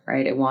severed,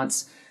 right? It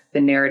wants the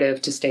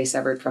narrative to stay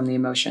severed from the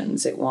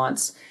emotions. It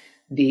wants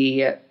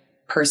the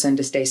person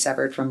to stay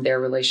severed from their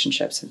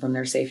relationships and from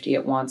their safety.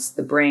 It wants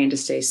the brain to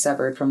stay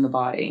severed from the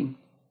body.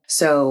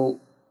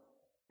 So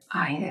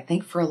I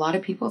think for a lot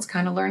of people, it's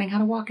kind of learning how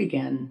to walk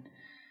again.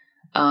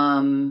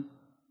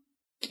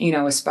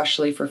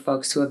 Especially for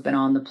folks who have been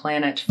on the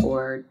planet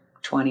for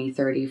 20,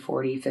 30,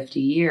 40, 50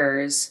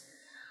 years.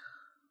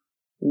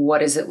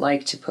 What is it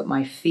like to put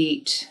my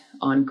feet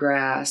on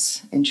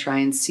grass and try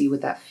and see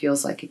what that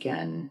feels like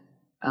again?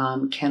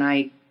 Can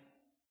I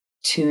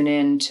tune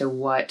in to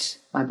what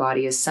my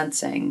body is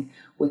sensing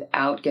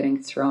without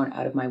getting thrown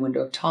out of my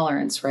window of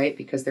tolerance, right?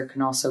 Because there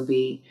can also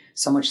be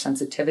so much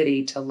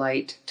sensitivity to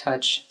light,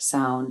 touch,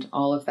 sound,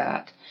 all of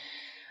that.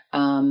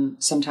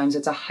 Sometimes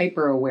it's a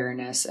hyper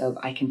awareness of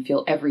I can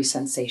feel every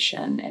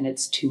sensation and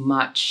it's too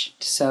much.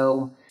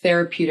 So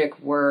therapeutic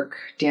work,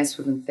 dance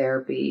movement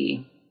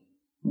therapy,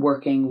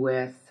 working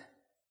with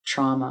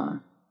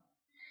trauma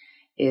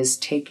is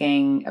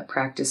taking a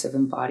practice of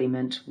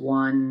embodiment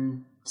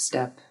one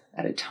step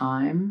at a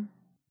time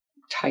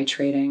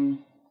titrating,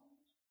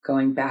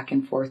 going back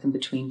and forth in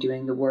between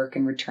doing the work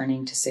and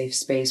returning to safe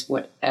space,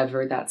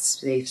 whatever that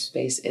safe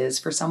space is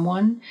for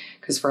someone.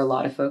 Because for a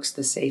lot of folks,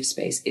 the safe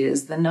space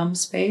is the numb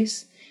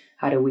space.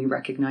 How do we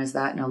recognize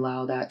that and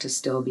allow that to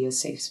still be a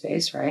safe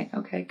space, right?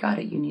 Okay, got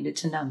it. You needed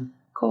to numb.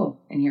 Cool.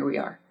 And here we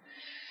are.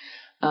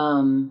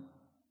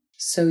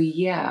 So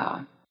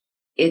yeah,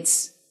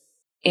 it's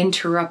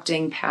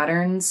interrupting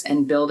patterns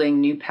and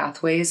building new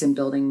pathways and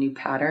building new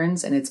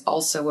patterns. And it's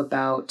also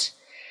about,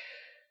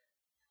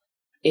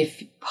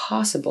 if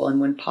possible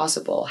and when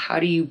possible, how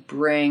do you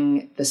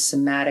bring the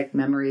somatic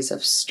memories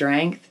of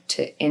strength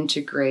to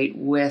integrate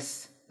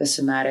with the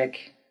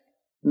somatic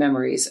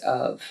memories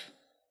of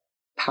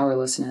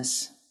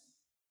powerlessness,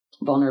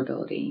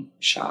 vulnerability,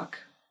 shock,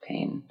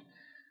 pain,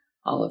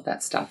 all of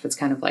that stuff. It's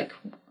kind of like,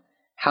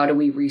 how do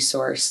we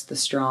resource the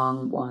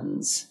strong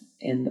ones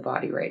in the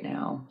body right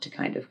now to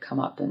kind of come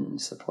up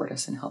and support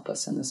us and help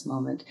us in this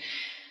moment?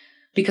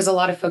 Because a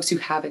lot of folks who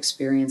have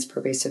experienced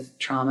pervasive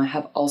trauma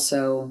have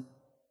also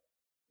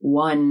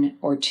one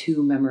or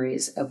two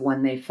memories of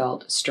when they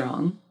felt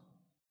strong,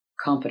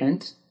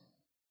 competent,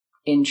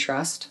 in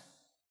trust,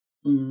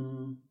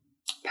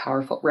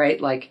 powerful,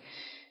 right? Like,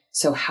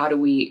 so how do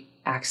we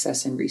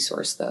access and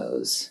resource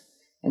those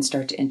and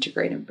start to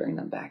integrate and bring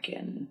them back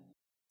in?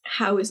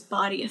 How is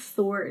body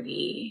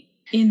authority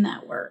in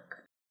that work?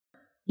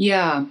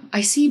 Yeah,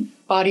 I see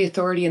body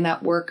authority in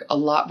that work a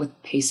lot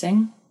with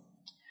pacing.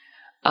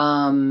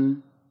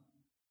 And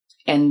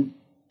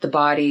the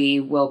body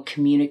will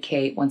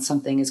communicate when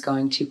something is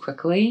going too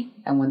quickly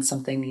and when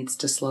something needs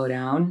to slow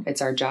down.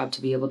 It's our job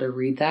to be able to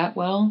read that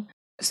well.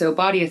 So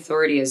body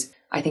authority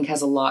I think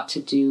has a lot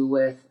to do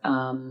with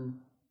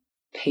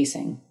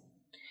pacing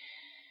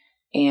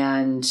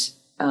and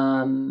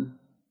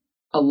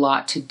a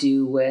lot to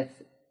do with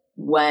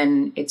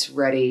when it's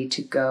ready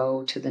to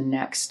go to the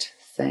next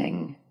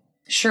thing.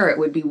 Sure, it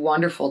would be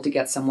wonderful to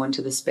get someone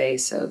to the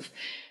space of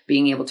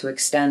being able to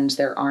extend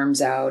their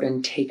arms out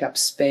and take up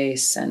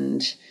space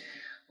and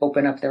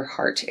open up their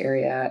heart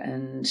area.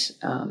 And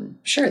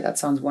sure, that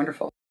sounds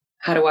wonderful.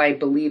 How do I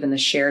believe in the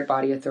shared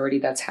body authority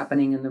that's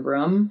happening in the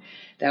room,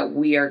 that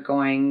we are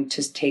going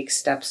to take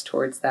steps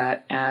towards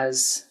that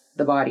as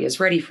the body is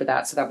ready for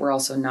that, so that we're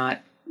also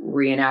not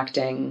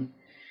reenacting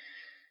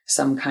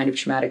some kind of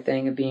traumatic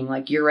thing of being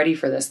like, you're ready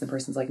for this. And the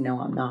person's like, no,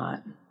 I'm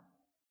not.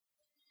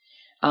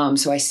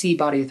 So I see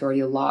body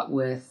authority a lot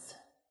with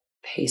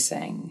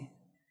pacing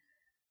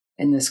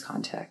in this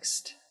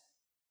context.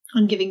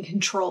 And giving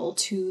control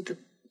to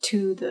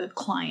the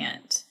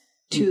client,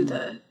 to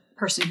the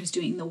person who's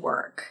doing the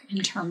work in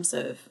terms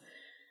of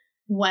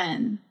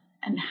when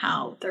and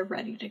how they're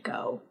ready to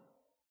go.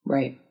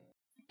 Right.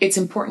 It's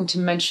important to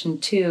mention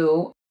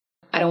too,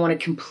 I don't want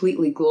to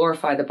completely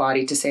glorify the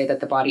body to say that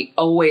the body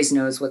always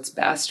knows what's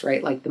best,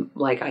 right?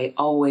 Like I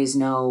always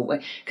know,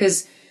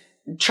 because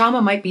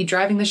trauma might be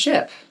driving the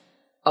ship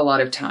a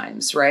lot of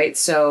times, right?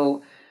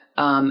 So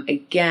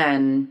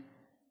again,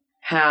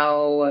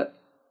 how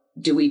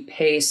do we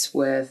pace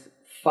with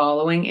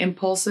following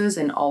impulses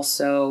and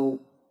also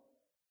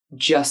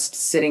just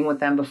sitting with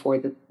them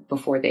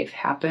before they've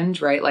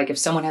happened, right? Like if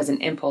someone has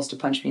an impulse to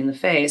punch me in the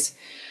face,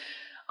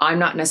 I'm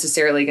not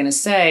necessarily going to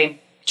say,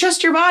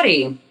 trust your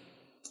body,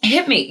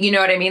 hit me. You know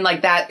what I mean?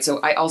 Like that. So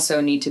I also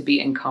need to be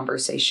in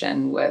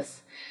conversation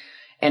with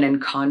and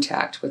in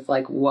contact with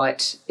like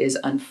what is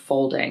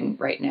unfolding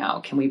right now.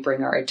 Can we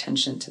bring our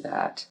attention to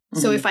that?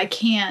 So if I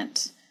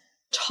can't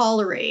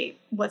tolerate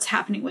what's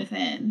happening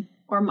within,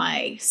 or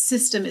my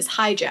system is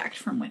hijacked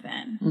from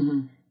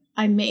within,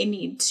 I may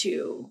need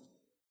to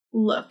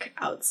look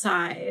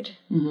outside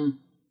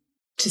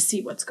to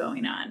see what's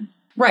going on.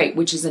 Right,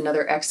 which is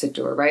another exit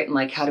door, right? And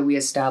like, how do we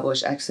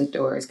establish exit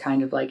doors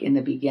kind of like in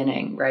the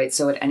beginning, right?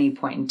 So at any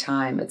point in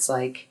time, it's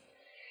like,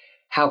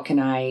 how can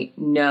I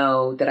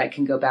know that I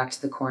can go back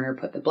to the corner,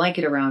 put the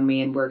blanket around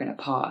me, and we're going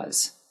to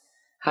pause?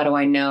 How do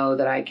I know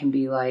that I can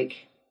be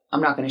like,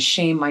 I'm not going to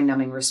shame my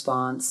numbing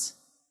response.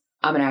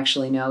 I'm going to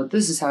actually know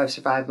this is how I've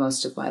survived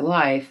most of my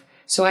life.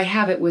 So I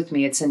have it with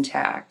me. It's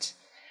intact.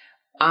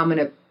 I'm going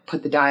to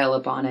put the dial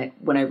up on it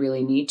when I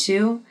really need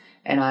to.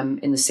 And I'm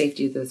in the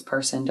safety of this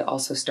person to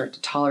also start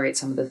to tolerate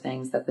some of the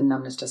things that the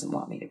numbness doesn't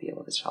want me to be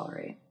able to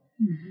tolerate.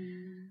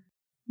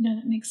 Yeah,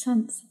 that makes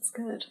sense. It's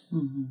good.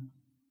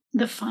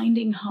 The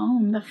finding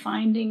home, the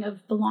finding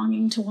of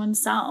belonging to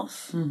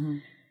oneself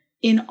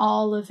in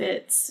all of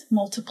its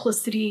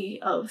multiplicity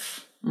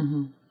of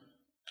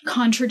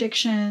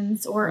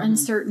contradictions or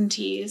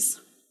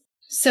uncertainties.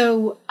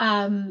 So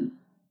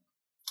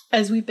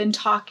as we've been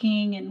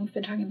talking, and we've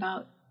been talking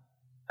about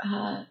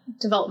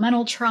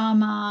developmental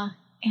trauma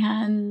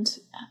and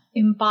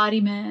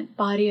embodiment,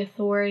 body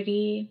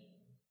authority,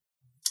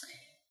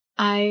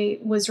 I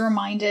was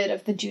reminded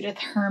of the Judith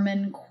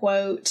Herman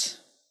quote,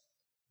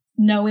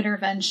 "No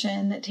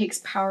intervention that takes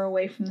power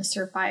away from the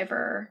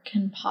survivor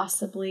can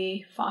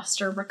possibly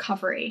foster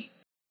recovery."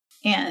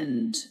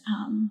 And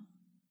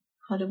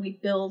how do we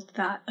build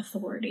that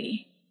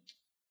authority,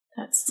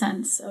 that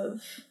sense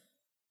of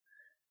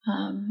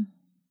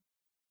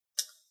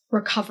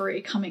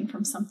recovery coming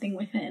from something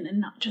within and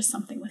not just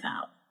something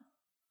without.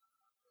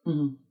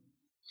 Mm-hmm.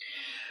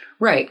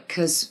 Right,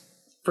 because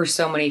for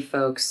so many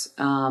folks,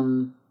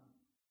 and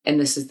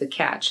this is the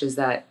catch, is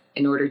that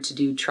in order to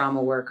do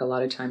trauma work, a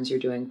lot of times you're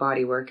doing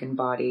body work, and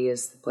body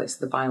is the place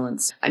of the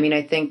violence. I mean,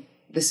 I think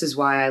this is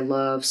why I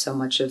love so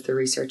much of the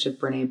research of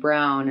Brene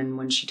Brown, and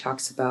when she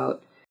talks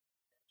about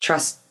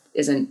trust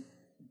isn't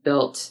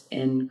built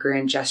in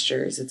grand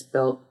gestures, it's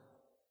built,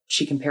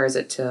 she compares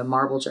it to a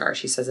marble jar.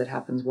 She says it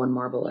happens one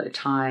marble at a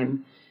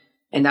time,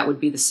 and that would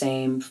be the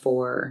same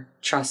for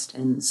trust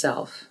in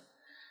self.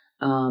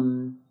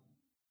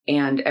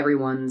 And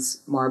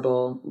everyone's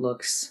marble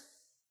looks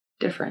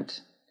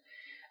different.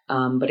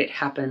 But it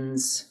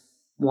happens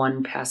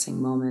one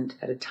passing moment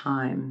at a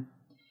time.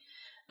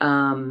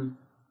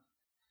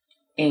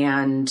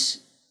 And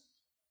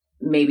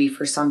maybe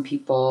for some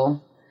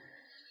people,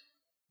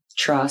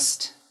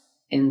 trust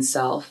in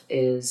self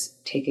is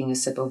taking a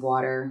sip of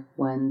water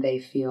when they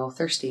feel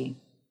thirsty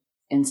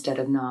instead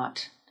of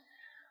not,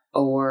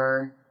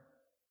 or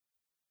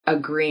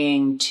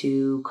agreeing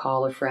to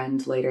call a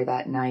friend later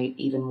that night,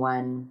 even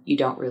when you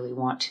don't really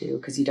want to,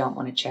 because you don't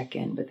want to check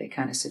in, but they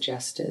kind of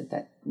suggested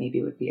that maybe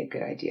it would be a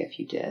good idea if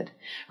you did,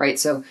 right?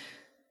 So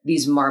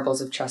these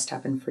marbles of trust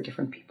happen for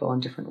different people in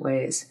different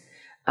ways.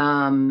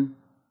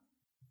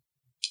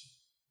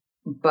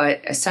 But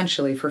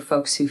essentially for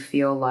folks who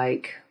feel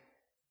like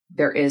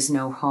there is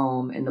no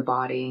home in the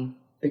body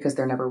because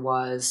there never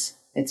was,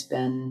 it's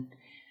been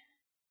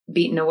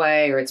beaten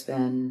away or it's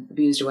been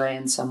abused away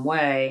in some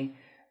way,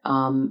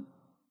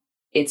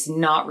 it's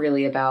not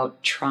really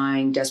about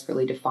trying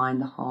desperately to find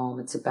the home.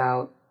 It's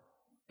about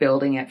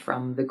building it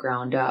from the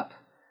ground up,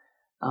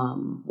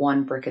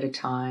 one brick at a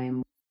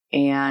time.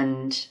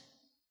 And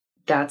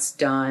that's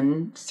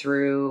done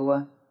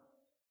through,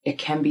 it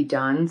can be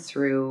done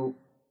through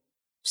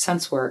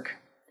sense work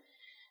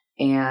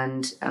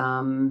and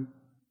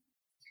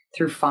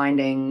through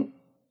finding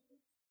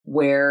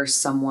where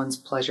someone's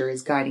pleasure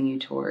is guiding you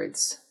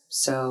towards.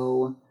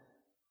 So,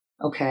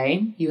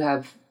 okay, you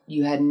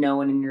had no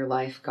one in your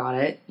life, got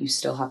it. You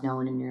still have no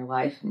one in your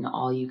life, and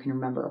all you can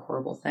remember are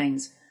horrible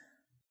things.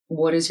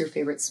 What is your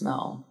favorite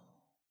smell?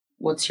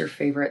 What's your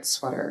favorite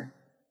sweater?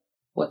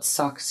 What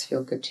socks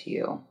feel good to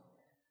you?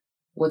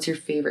 What's your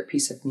favorite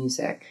piece of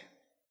music?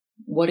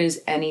 What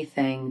is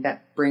anything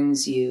that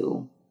brings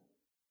you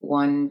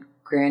one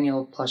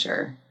granular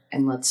pleasure?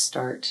 And let's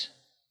start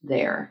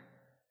there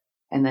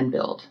and then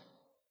build.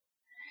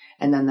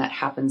 And then that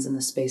happens in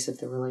the space of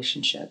the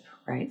relationship,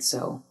 right?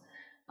 So,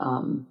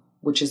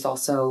 which is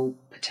also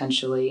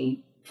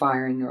potentially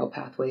firing neural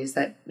pathways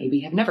that maybe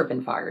have never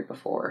been fired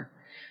before.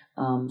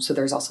 So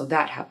there's also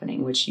that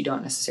happening, which you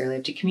don't necessarily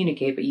have to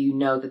communicate, but you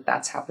know that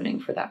that's happening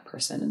for that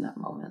person in that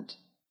moment.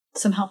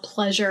 Somehow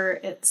pleasure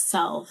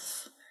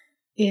itself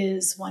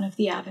is one of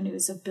the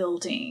avenues of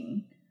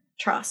building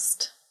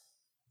trust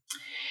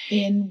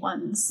in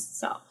one's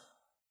self.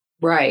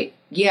 Right.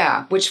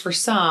 Yeah. Which for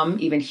some,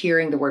 even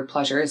hearing the word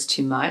pleasure is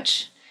too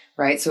much,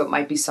 right? So it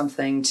might be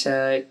something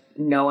to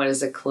know it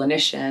as a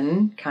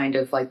clinician, kind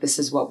of like, this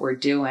is what we're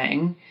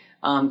doing.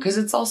 Because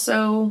it's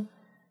also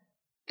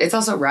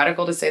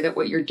radical to say that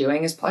what you're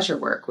doing is pleasure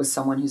work with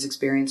someone who's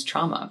experienced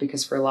trauma.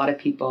 Because for a lot of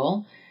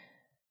people,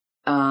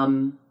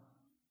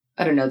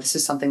 I don't know, this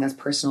is something that's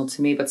personal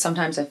to me, but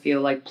sometimes I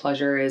feel like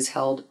pleasure is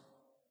held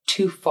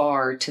too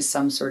far to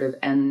some sort of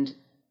end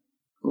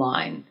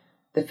line,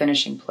 the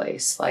finishing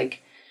place.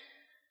 Like,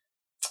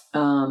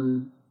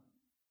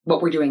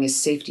 what we're doing is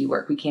safety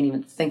work. We can't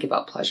even think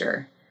about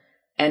pleasure.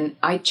 And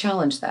I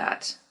challenge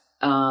that,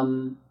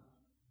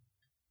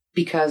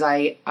 because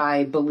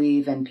I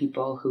believe in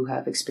people who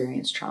have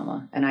experienced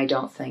trauma. And I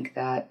don't think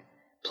that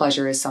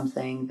pleasure is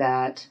something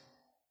that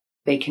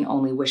they can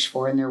only wish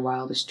for in their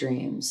wildest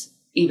dreams.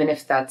 Even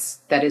if that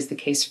is the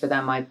case for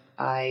them,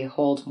 I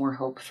hold more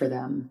hope for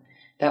them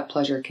that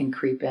pleasure can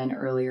creep in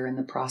earlier in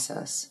the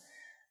process.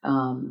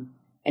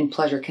 And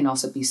pleasure can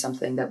also be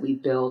something that we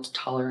build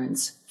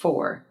tolerance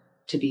for,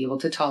 to be able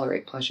to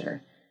tolerate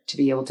pleasure, to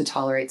be able to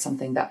tolerate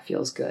something that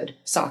feels good,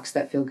 socks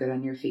that feel good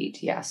on your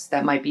feet. Yes,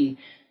 that might be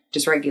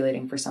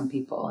dysregulating for some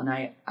people. And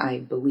I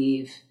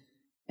believe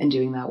in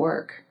doing that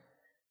work,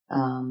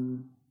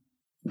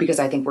 because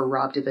I think we're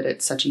robbed of it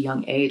at such a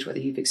young age, whether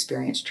you've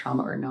experienced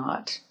trauma or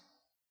not.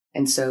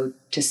 And so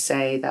to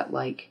say that,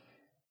 like,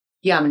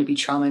 yeah, I'm going to be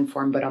trauma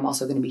informed, but I'm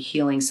also going to be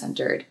healing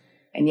centered.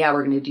 And yeah,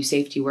 we're going to do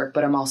safety work,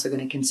 but I'm also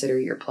going to consider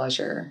your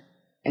pleasure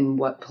and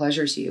what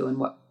pleasures you and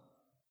what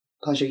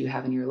pleasure you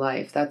have in your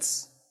life.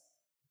 It's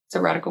a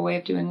radical way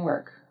of doing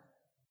work.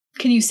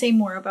 Can you say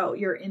more about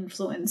your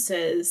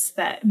influences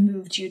that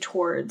moved you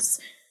towards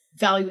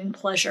valuing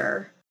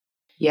pleasure?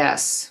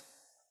 Yes,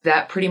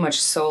 that pretty much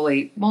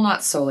solely, well,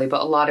 not solely,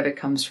 but a lot of it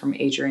comes from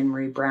Adrienne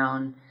Maree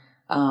Brown,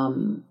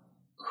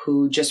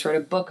 who just wrote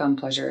a book on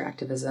pleasure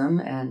activism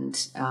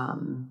and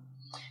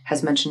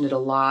has mentioned it a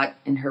lot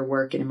in her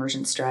work in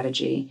emergent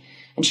strategy.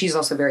 And she's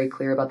also very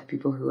clear about the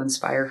people who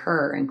inspire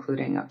her,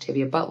 including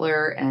Octavia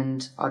Butler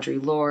and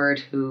Audre Lorde,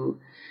 who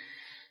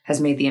has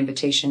made the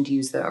invitation to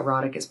use the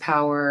erotic as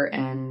power,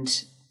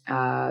 and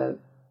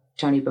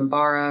Tony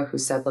Bambara, who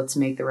said, let's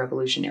make the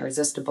revolution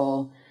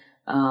irresistible.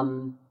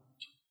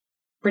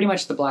 Pretty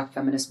much the Black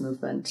feminist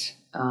movement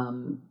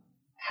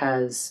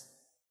has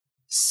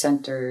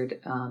centered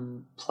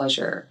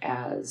pleasure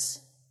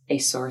as a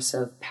source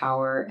of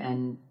power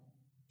and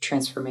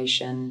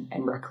transformation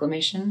and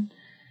reclamation.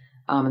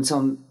 And so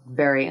I'm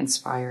very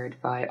inspired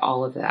by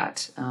all of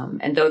that.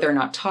 And though they're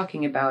not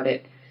talking about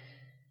it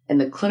in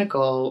the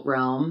clinical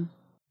realm,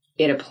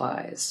 it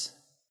applies.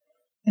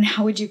 And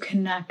how would you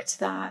connect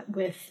that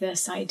with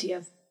this idea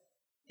of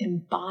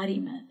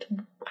embodiment?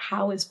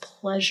 How is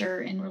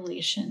pleasure in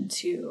relation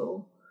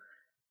to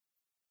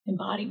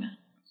embodiment?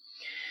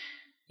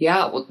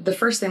 Yeah, well, the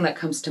first thing that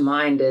comes to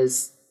mind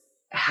is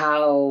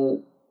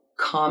how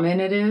common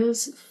it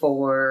is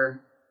for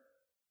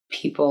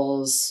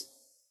people's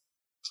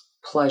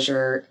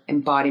pleasure,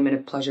 embodiment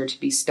of pleasure, to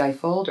be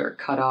stifled or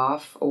cut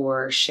off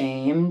or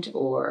shamed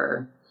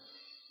or,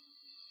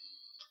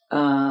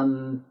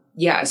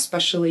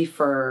 especially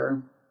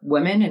for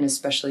women and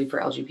especially for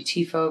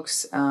LGBT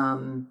folks,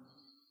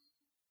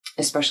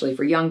 especially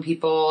for young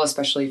people,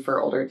 especially for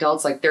older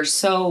adults. Like, there's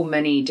so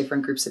many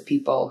different groups of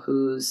people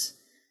whose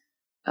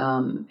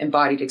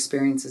embodied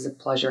experiences of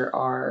pleasure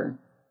are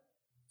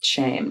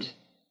shamed.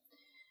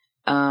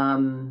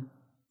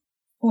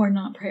 Or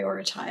not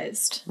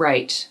prioritized.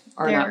 Right.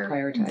 Or not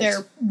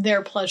prioritized.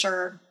 Their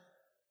pleasure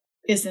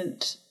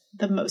isn't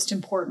the most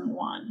important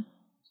one.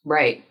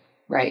 Right.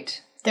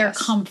 Their Yes.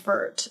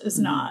 comfort is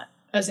not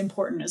as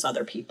important as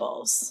other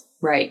people's.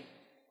 Right.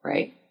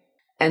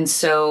 And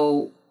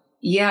so,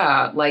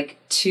 like,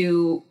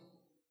 to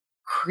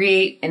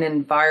create an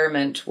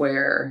environment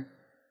where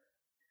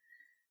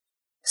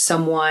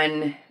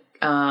someone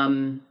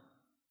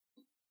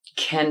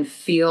can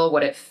feel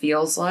what it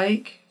feels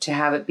like to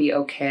have it be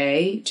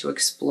okay to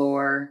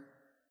explore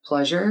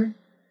pleasure.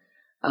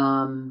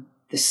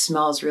 This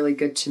smells really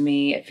good to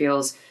me. It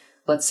feels,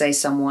 let's say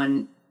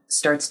someone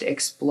starts to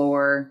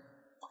explore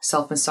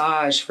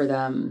self-massage for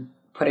them,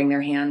 putting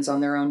their hands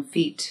on their own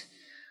feet,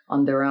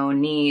 on their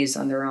own knees,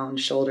 on their own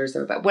shoulders,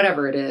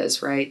 whatever it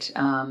is, right?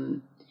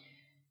 And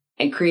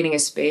creating a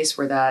space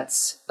where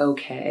that's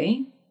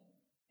okay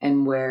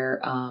and where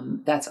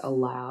that's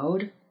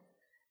allowed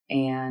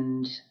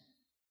and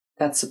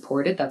that's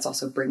supported. That's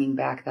also bringing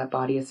back that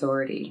body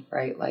authority,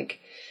 right?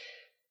 Like,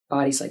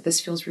 body's like, this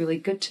feels really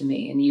good to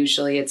me. And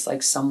usually it's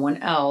like someone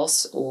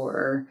else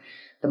or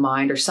the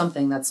mind or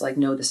something that's like,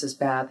 no, this is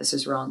bad, this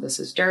is wrong, this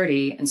is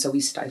dirty. And so we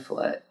stifle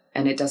it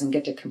and it doesn't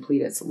get to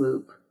complete its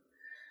loop.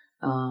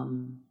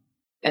 And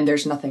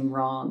there's nothing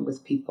wrong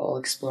with people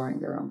exploring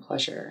their own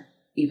pleasure,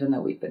 even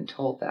though we've been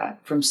told that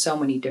from so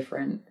many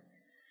different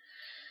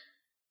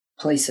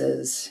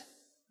places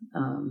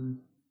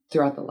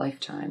throughout the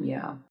lifetime.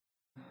 Yeah.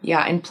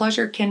 And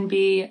pleasure can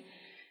be,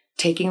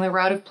 taking the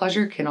route of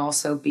pleasure can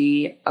also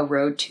be a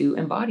road to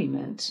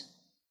embodiment,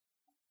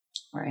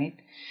 right?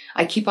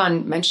 I keep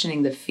on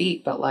mentioning the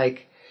feet, but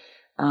like,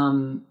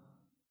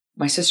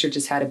 my sister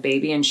just had a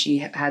baby and she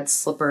had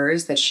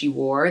slippers that she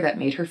wore that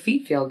made her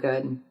feet feel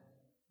good.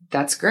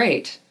 That's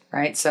great,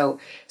 right? So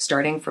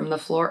starting from the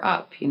floor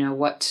up,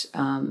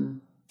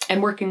 and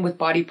working with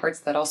body parts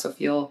that also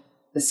feel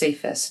the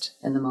safest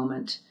in the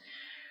moment.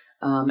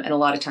 And a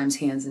lot of times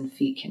hands and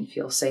feet can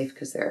feel safe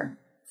because they're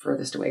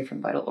furthest away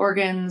from vital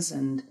organs.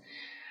 And,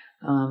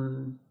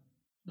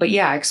 but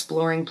yeah,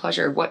 exploring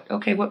pleasure.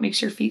 What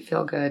makes your feet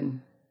feel good?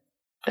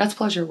 That's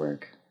pleasure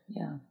work.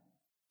 Yeah.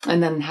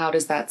 And then how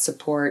does that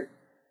support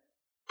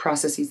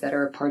processes that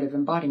are a part of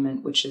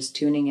embodiment, which is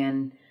tuning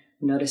in,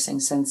 noticing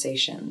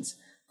sensations,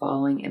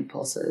 following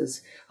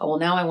impulses. Oh, well,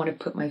 now I want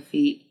to put my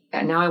feet,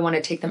 and now I want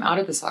to take them out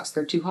of the socks.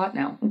 They're too hot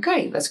now.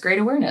 Okay, that's great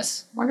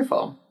awareness.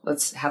 Wonderful.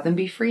 Let's have them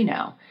be free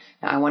now.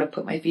 Now I want to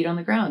put my feet on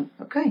the ground.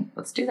 Okay,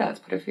 let's do that. Let's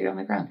put our feet on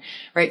the ground.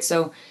 Right,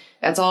 so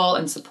that's all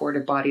in support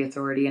of body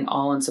authority and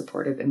all in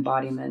support of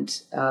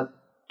embodiment.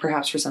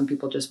 Perhaps for some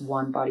people, just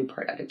one body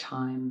part at a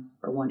time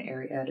or one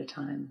area at a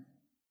time.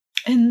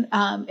 And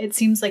it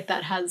seems like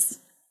that has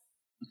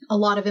a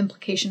lot of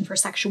implication for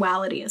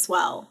sexuality as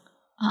well.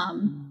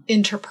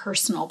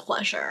 Interpersonal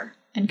pleasure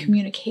and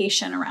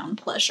communication around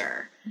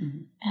pleasure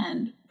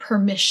and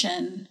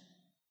permission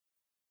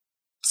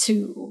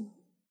to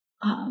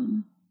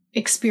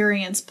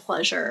experience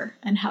pleasure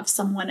and have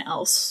someone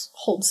else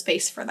hold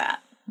space for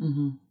that.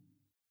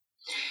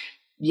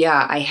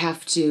 Yeah, I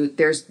have to.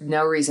 There's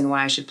no reason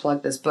why I should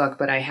plug this book,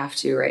 but I have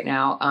to right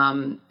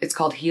now. It's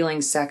called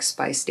Healing Sex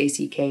by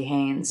Stacey K.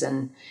 Haynes.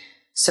 And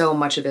so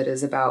much of it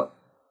is about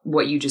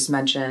what you just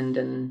mentioned.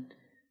 And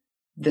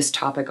this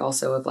topic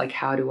also of like,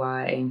 how do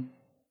I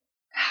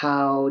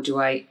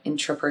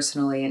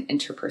intrapersonally and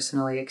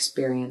interpersonally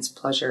experience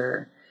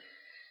pleasure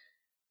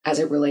as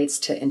it relates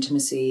to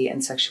intimacy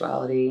and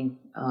sexuality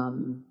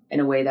in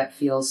a way that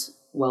feels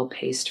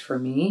well-paced for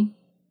me,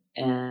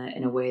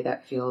 in a way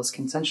that feels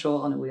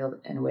consensual, in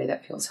a way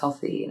that feels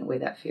healthy, in a way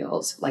that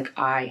feels like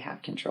I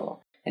have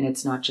control. And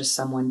it's not just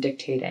someone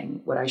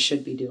dictating what I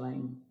should be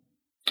doing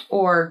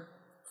or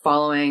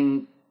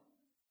following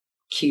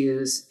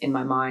cues in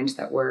my mind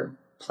that were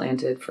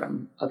planted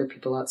from other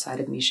people outside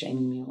of me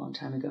shaming me a long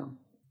time ago.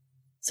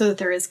 So that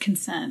there is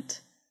consent,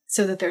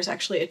 so that there's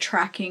actually a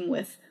tracking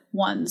with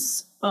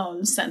one's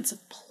own sense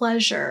of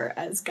pleasure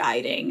as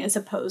guiding, as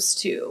opposed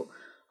to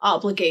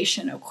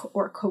obligation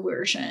or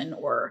coercion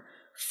or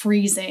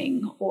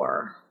freezing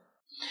or...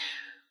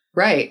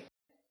 Right.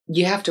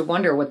 You have to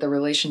wonder what the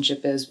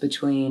relationship is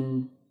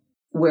between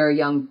where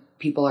young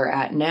people are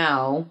at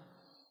now,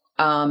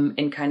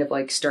 and kind of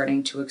like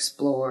starting to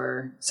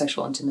explore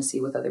sexual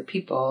intimacy with other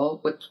people.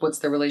 What's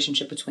the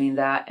relationship between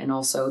that and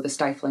also the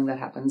stifling that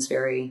happens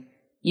very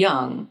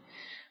young,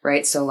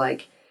 right? So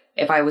like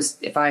if I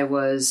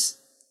was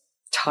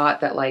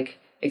taught that like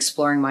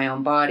exploring my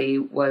own body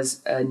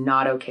was a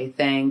not okay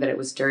thing, that it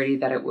was dirty,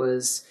 that it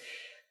was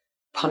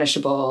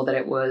punishable, that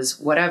it was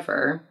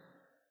whatever,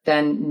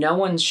 then no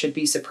one should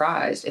be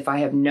surprised if I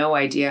have no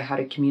idea how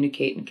to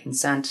communicate and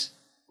consent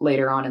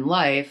later on in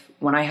life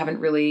when I haven't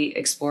really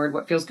explored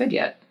what feels good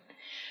yet.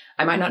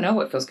 I might not know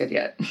what feels good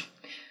yet.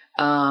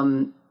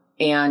 And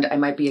I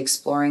might be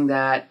exploring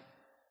that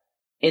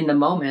in the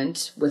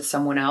moment with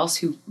someone else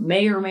who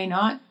may or may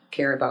not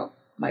care about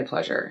my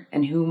pleasure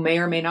and who may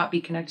or may not be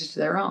connected to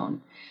their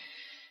own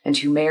and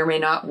who may or may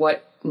not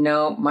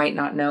might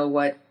not know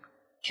what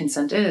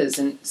consent is.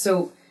 And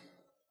so,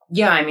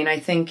 yeah, I mean, I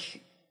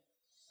think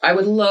I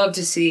would love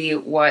to see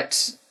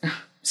what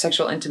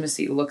sexual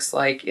intimacy looks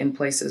like in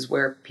places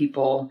where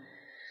people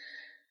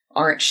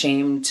aren't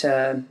shamed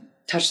to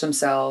touch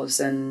themselves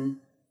and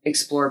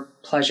explore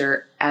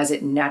pleasure as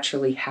it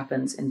naturally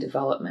happens in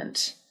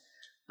development.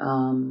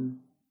 And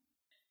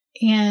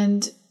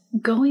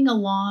going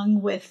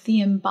along with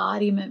the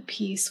embodiment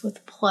piece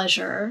with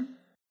pleasure,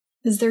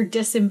 is there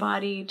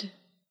disembodied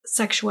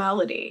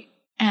sexuality?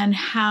 And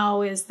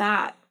how is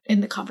that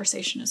in the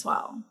conversation as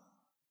well?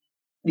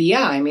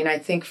 Yeah, I mean, I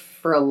think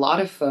for a lot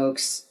of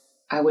folks,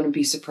 I wouldn't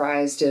be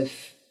surprised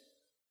if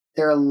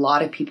there are a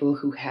lot of people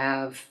who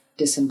have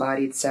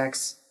disembodied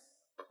sex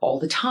all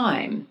the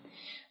time,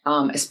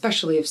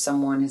 especially if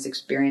someone has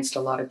experienced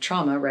a lot of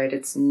trauma, right?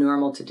 It's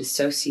normal to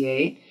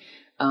dissociate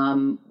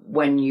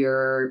when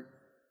you're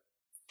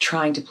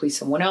trying to please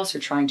someone else or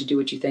trying to do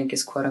what you think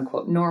is quote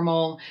unquote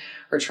normal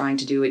or trying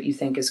to do what you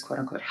think is quote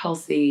unquote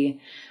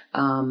healthy.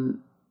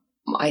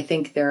 I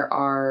think there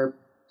are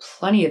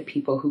plenty of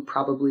people who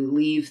probably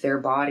leave their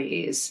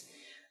bodies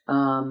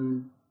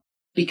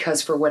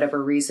because for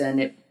whatever reason,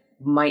 it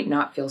might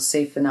not feel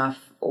safe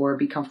enough or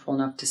be comfortable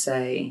enough to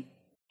say,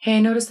 hey,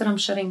 I noticed that I'm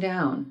shutting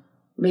down.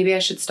 Maybe I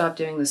should stop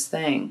doing this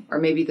thing. Or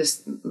maybe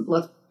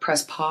let's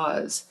press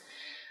pause.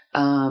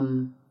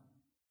 And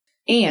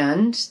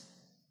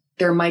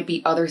there might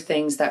be other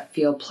things that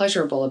feel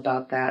pleasurable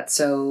about that.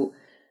 So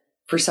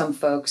for some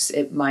folks,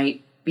 it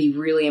might be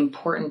really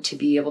important to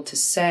be able to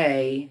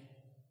say,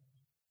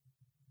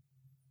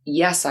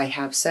 yes, I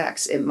have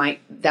sex.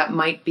 That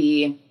might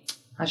be,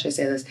 how should I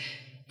say this?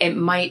 It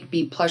might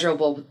be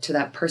pleasurable to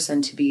that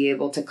person to be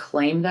able to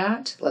claim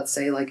that, let's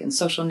say like in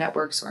social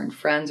networks or in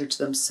friends or to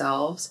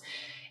themselves.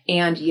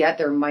 And yet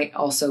there might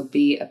also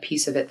be a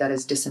piece of it that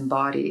is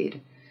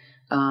disembodied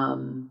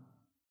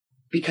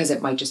because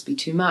it might just be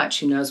too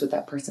much. Who knows what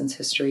that person's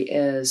history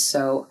is.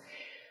 So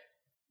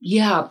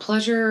yeah,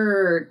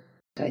 pleasure,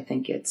 I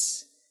think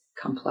it's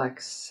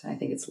complex. I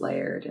think it's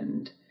layered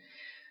and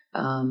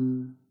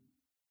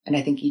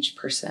I think each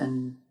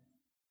person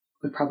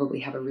would probably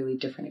have a really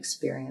different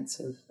experience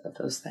of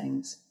those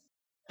things.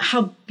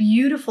 How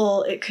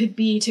beautiful it could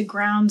be to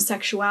ground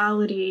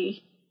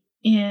sexuality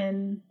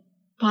in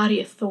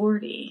body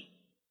authority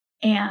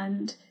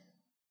and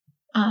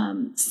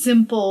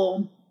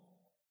simple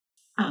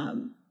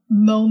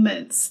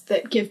moments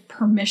that give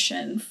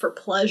permission for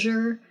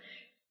pleasure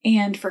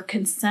and for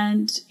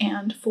consent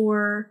and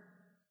for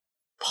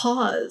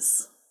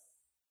pause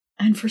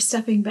and for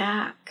stepping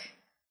back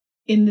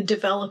in the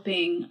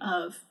developing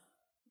of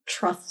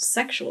trust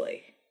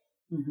sexually.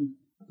 Mm-hmm.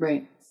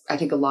 Right. I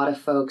think a lot of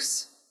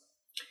folks,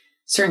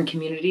 certain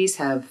communities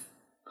have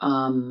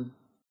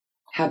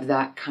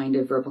that kind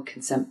of verbal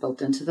consent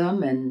built into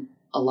them, and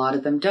a lot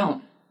of them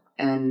don't.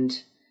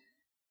 And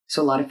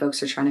so a lot of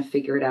folks are trying to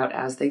figure it out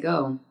as they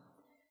go.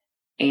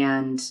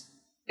 And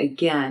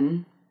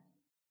again,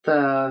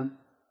 the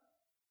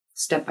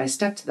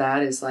step-by-step to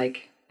that is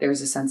like,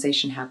 there's a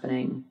sensation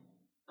happening.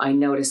 I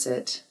notice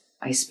it.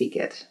 I speak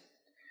it.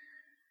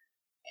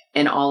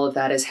 And all of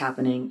that is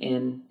happening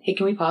in, hey,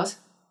 can we pause?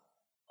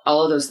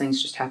 All of those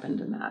things just happened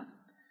in that.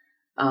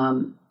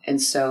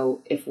 And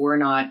so if we're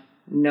not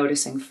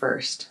noticing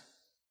first,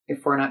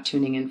 if we're not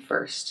tuning in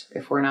first,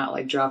 if we're not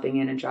like dropping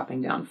in and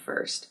dropping down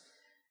first,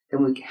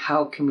 then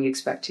how can we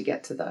expect to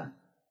get to the,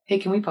 hey,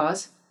 can we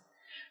pause?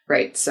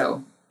 Right.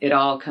 So it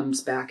all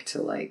comes back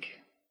to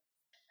like,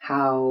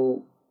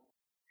 how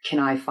can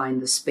I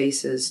find the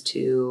spaces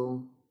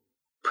to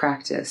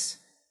practice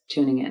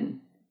tuning in,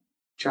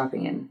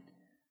 dropping in,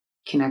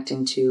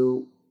 connecting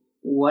to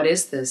what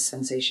is this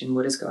sensation?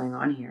 What is going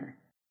on here?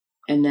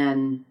 And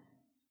then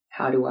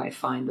how do I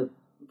find the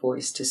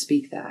voice to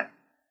speak that?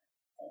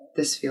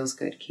 This feels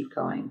good. Keep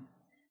going.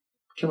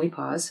 Can we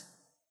pause?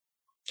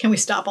 Can we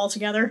stop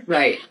altogether?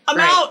 Right. I'm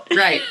out.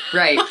 Right.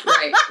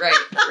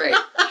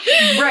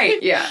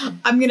 Yeah.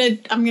 I'm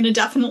gonna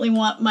definitely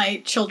want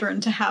my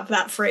children to have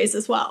that phrase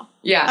as well.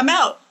 Yeah. I'm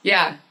out.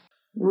 Yeah.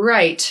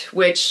 Right.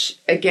 Which,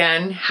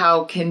 again,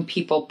 how can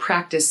people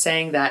practice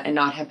saying that and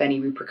not have any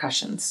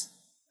repercussions?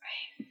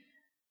 Right.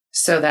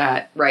 So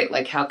that, right,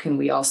 like how can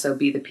we also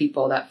be the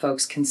people that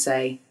folks can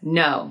say,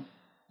 no,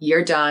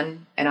 you're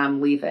done and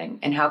I'm leaving.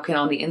 And how can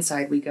on the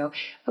inside we go,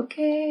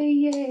 okay,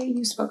 yay,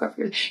 you spoke up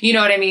for your, you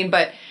know what I mean?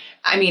 But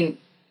I mean,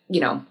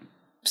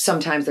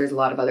 sometimes there's a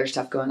lot of other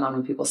stuff going on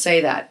when people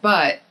say that,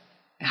 but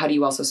how do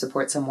you also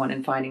support someone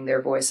in finding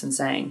their voice and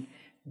saying,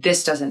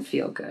 this doesn't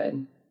feel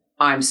good,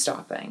 I'm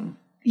stopping?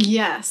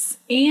 Yes.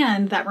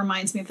 And that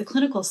reminds me of the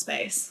clinical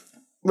space.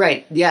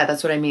 Right. Yeah,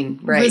 that's what I mean.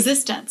 Right.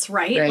 Resistance,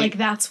 right? Like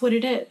that's what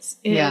it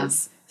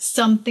is.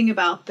 Something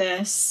about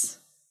this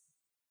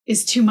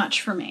is too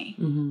much for me.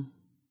 Mm-hmm.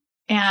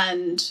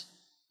 And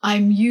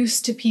I'm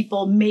used to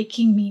people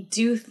making me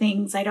do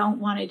things I don't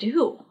want to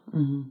do.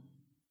 Mm-hmm.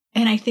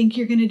 And I think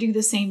you're going to do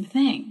the same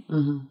thing.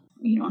 Mm-hmm.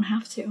 You don't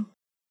have to.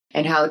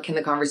 And how can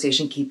the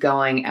conversation keep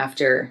going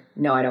after,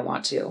 no, I don't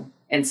want to,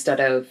 instead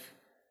of,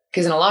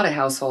 because in a lot of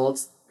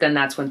households, then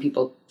that's when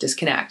people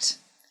disconnect.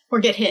 Or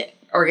get hit.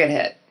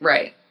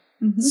 Right.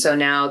 Mm-hmm. So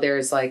now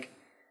there's like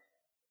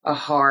a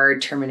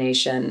hard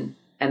termination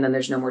and then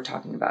there's no more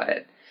talking about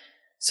it.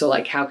 So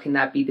like, how can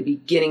that be the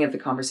beginning of the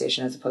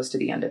conversation as opposed to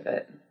the end of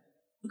it?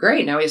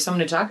 Great. Now we have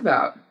something to talk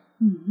about.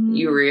 Mm-hmm.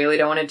 You really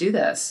don't want to do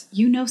this.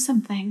 You know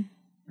something.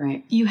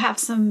 Right. You have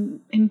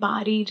some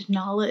embodied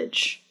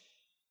knowledge.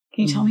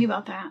 Can you tell me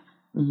about that?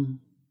 Mm-hmm.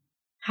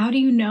 How do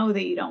you know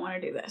that you don't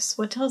want to do this?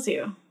 What tells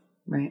you?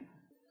 Right.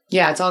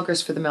 Yeah, it's all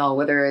grist for the mill,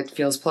 whether it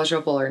feels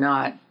pleasurable or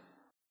not.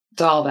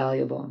 It's all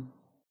valuable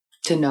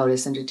to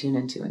notice and to tune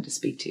into and to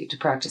speak to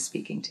practice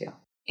speaking to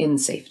in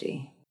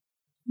safety.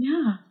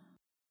 Yeah.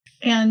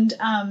 And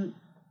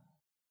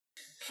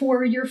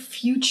for your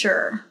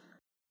future,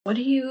 what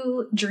are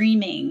you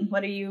dreaming?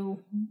 What are you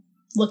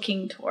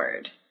looking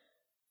toward?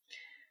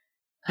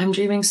 I'm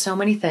dreaming so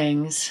many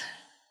things.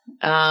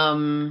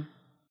 I'm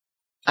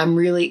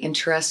really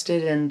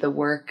interested in the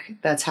work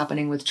that's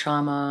happening with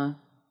trauma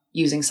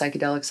using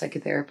psychedelic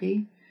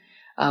psychotherapy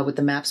with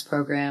the MAPS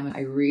program.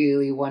 I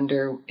really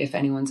wonder if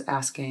anyone's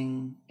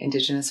asking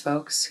Indigenous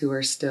folks who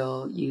are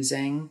still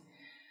using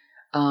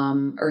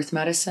earth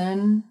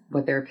medicine,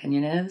 what their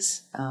opinion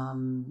is,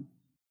 and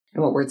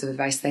what words of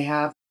advice they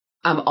have.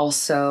 I'm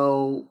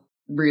also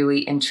really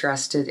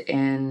interested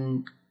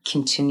in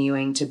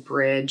continuing to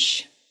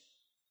bridge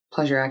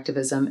pleasure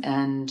activism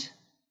and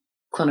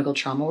clinical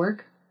trauma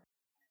work.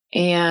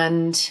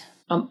 And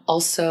I'm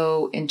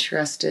also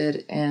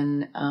interested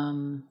in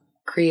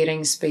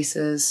creating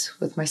spaces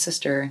with my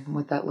sister and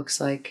what that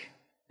looks like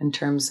in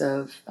terms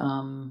of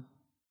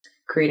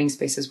creating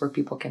spaces where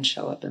people can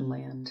show up and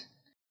land.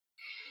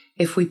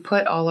 If we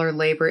put all our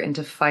labor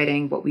into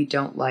fighting what we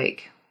don't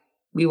like,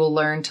 we will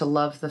learn to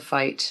love the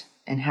fight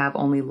and have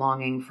only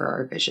longing for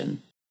our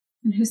vision.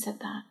 And who said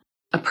that?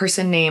 A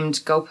person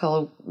named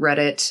Gopal read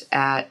it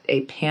at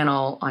a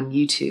panel on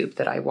YouTube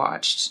that I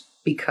watched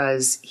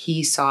because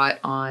he saw it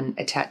on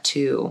a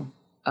tattoo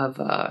of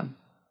a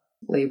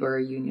labor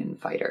union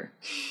fighter.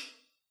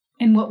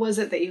 And what was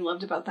it that you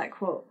loved about that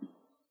quote?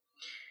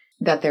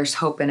 That there's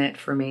hope in it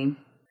for me,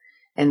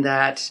 and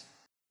that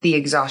the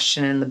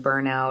exhaustion and the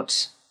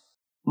burnout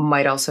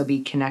might also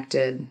be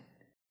connected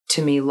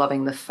to me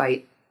loving the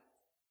fight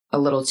a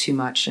little too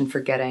much and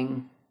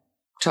forgetting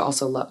to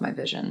also love my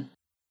vision.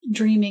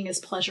 Dreaming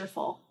is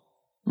pleasureful.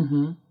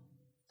 Mm-hmm.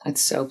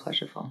 It's so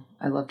pleasureful.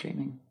 I love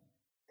dreaming.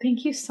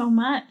 Thank you so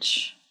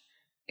much.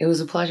 It was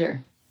a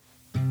pleasure.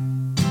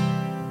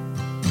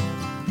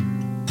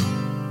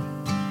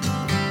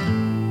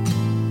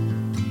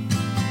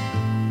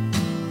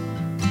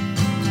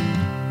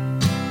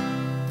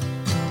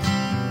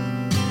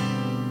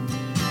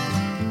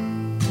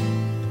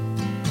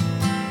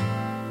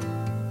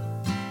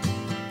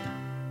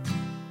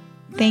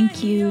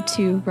 Thank you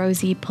to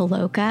Rosey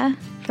Puloka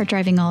for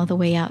driving all the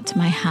way out to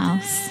my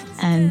house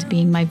and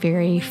being my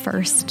very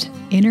first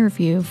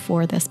interview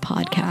for this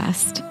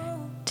podcast.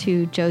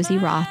 To Josie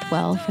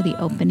Rothwell for the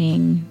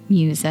opening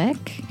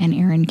music and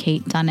Erin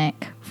Kate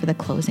Dunnick for the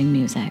closing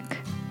music.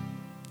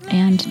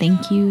 And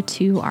thank you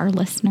to our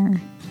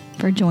listener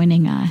for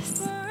joining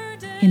us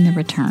in the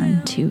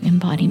return to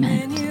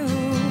embodiment.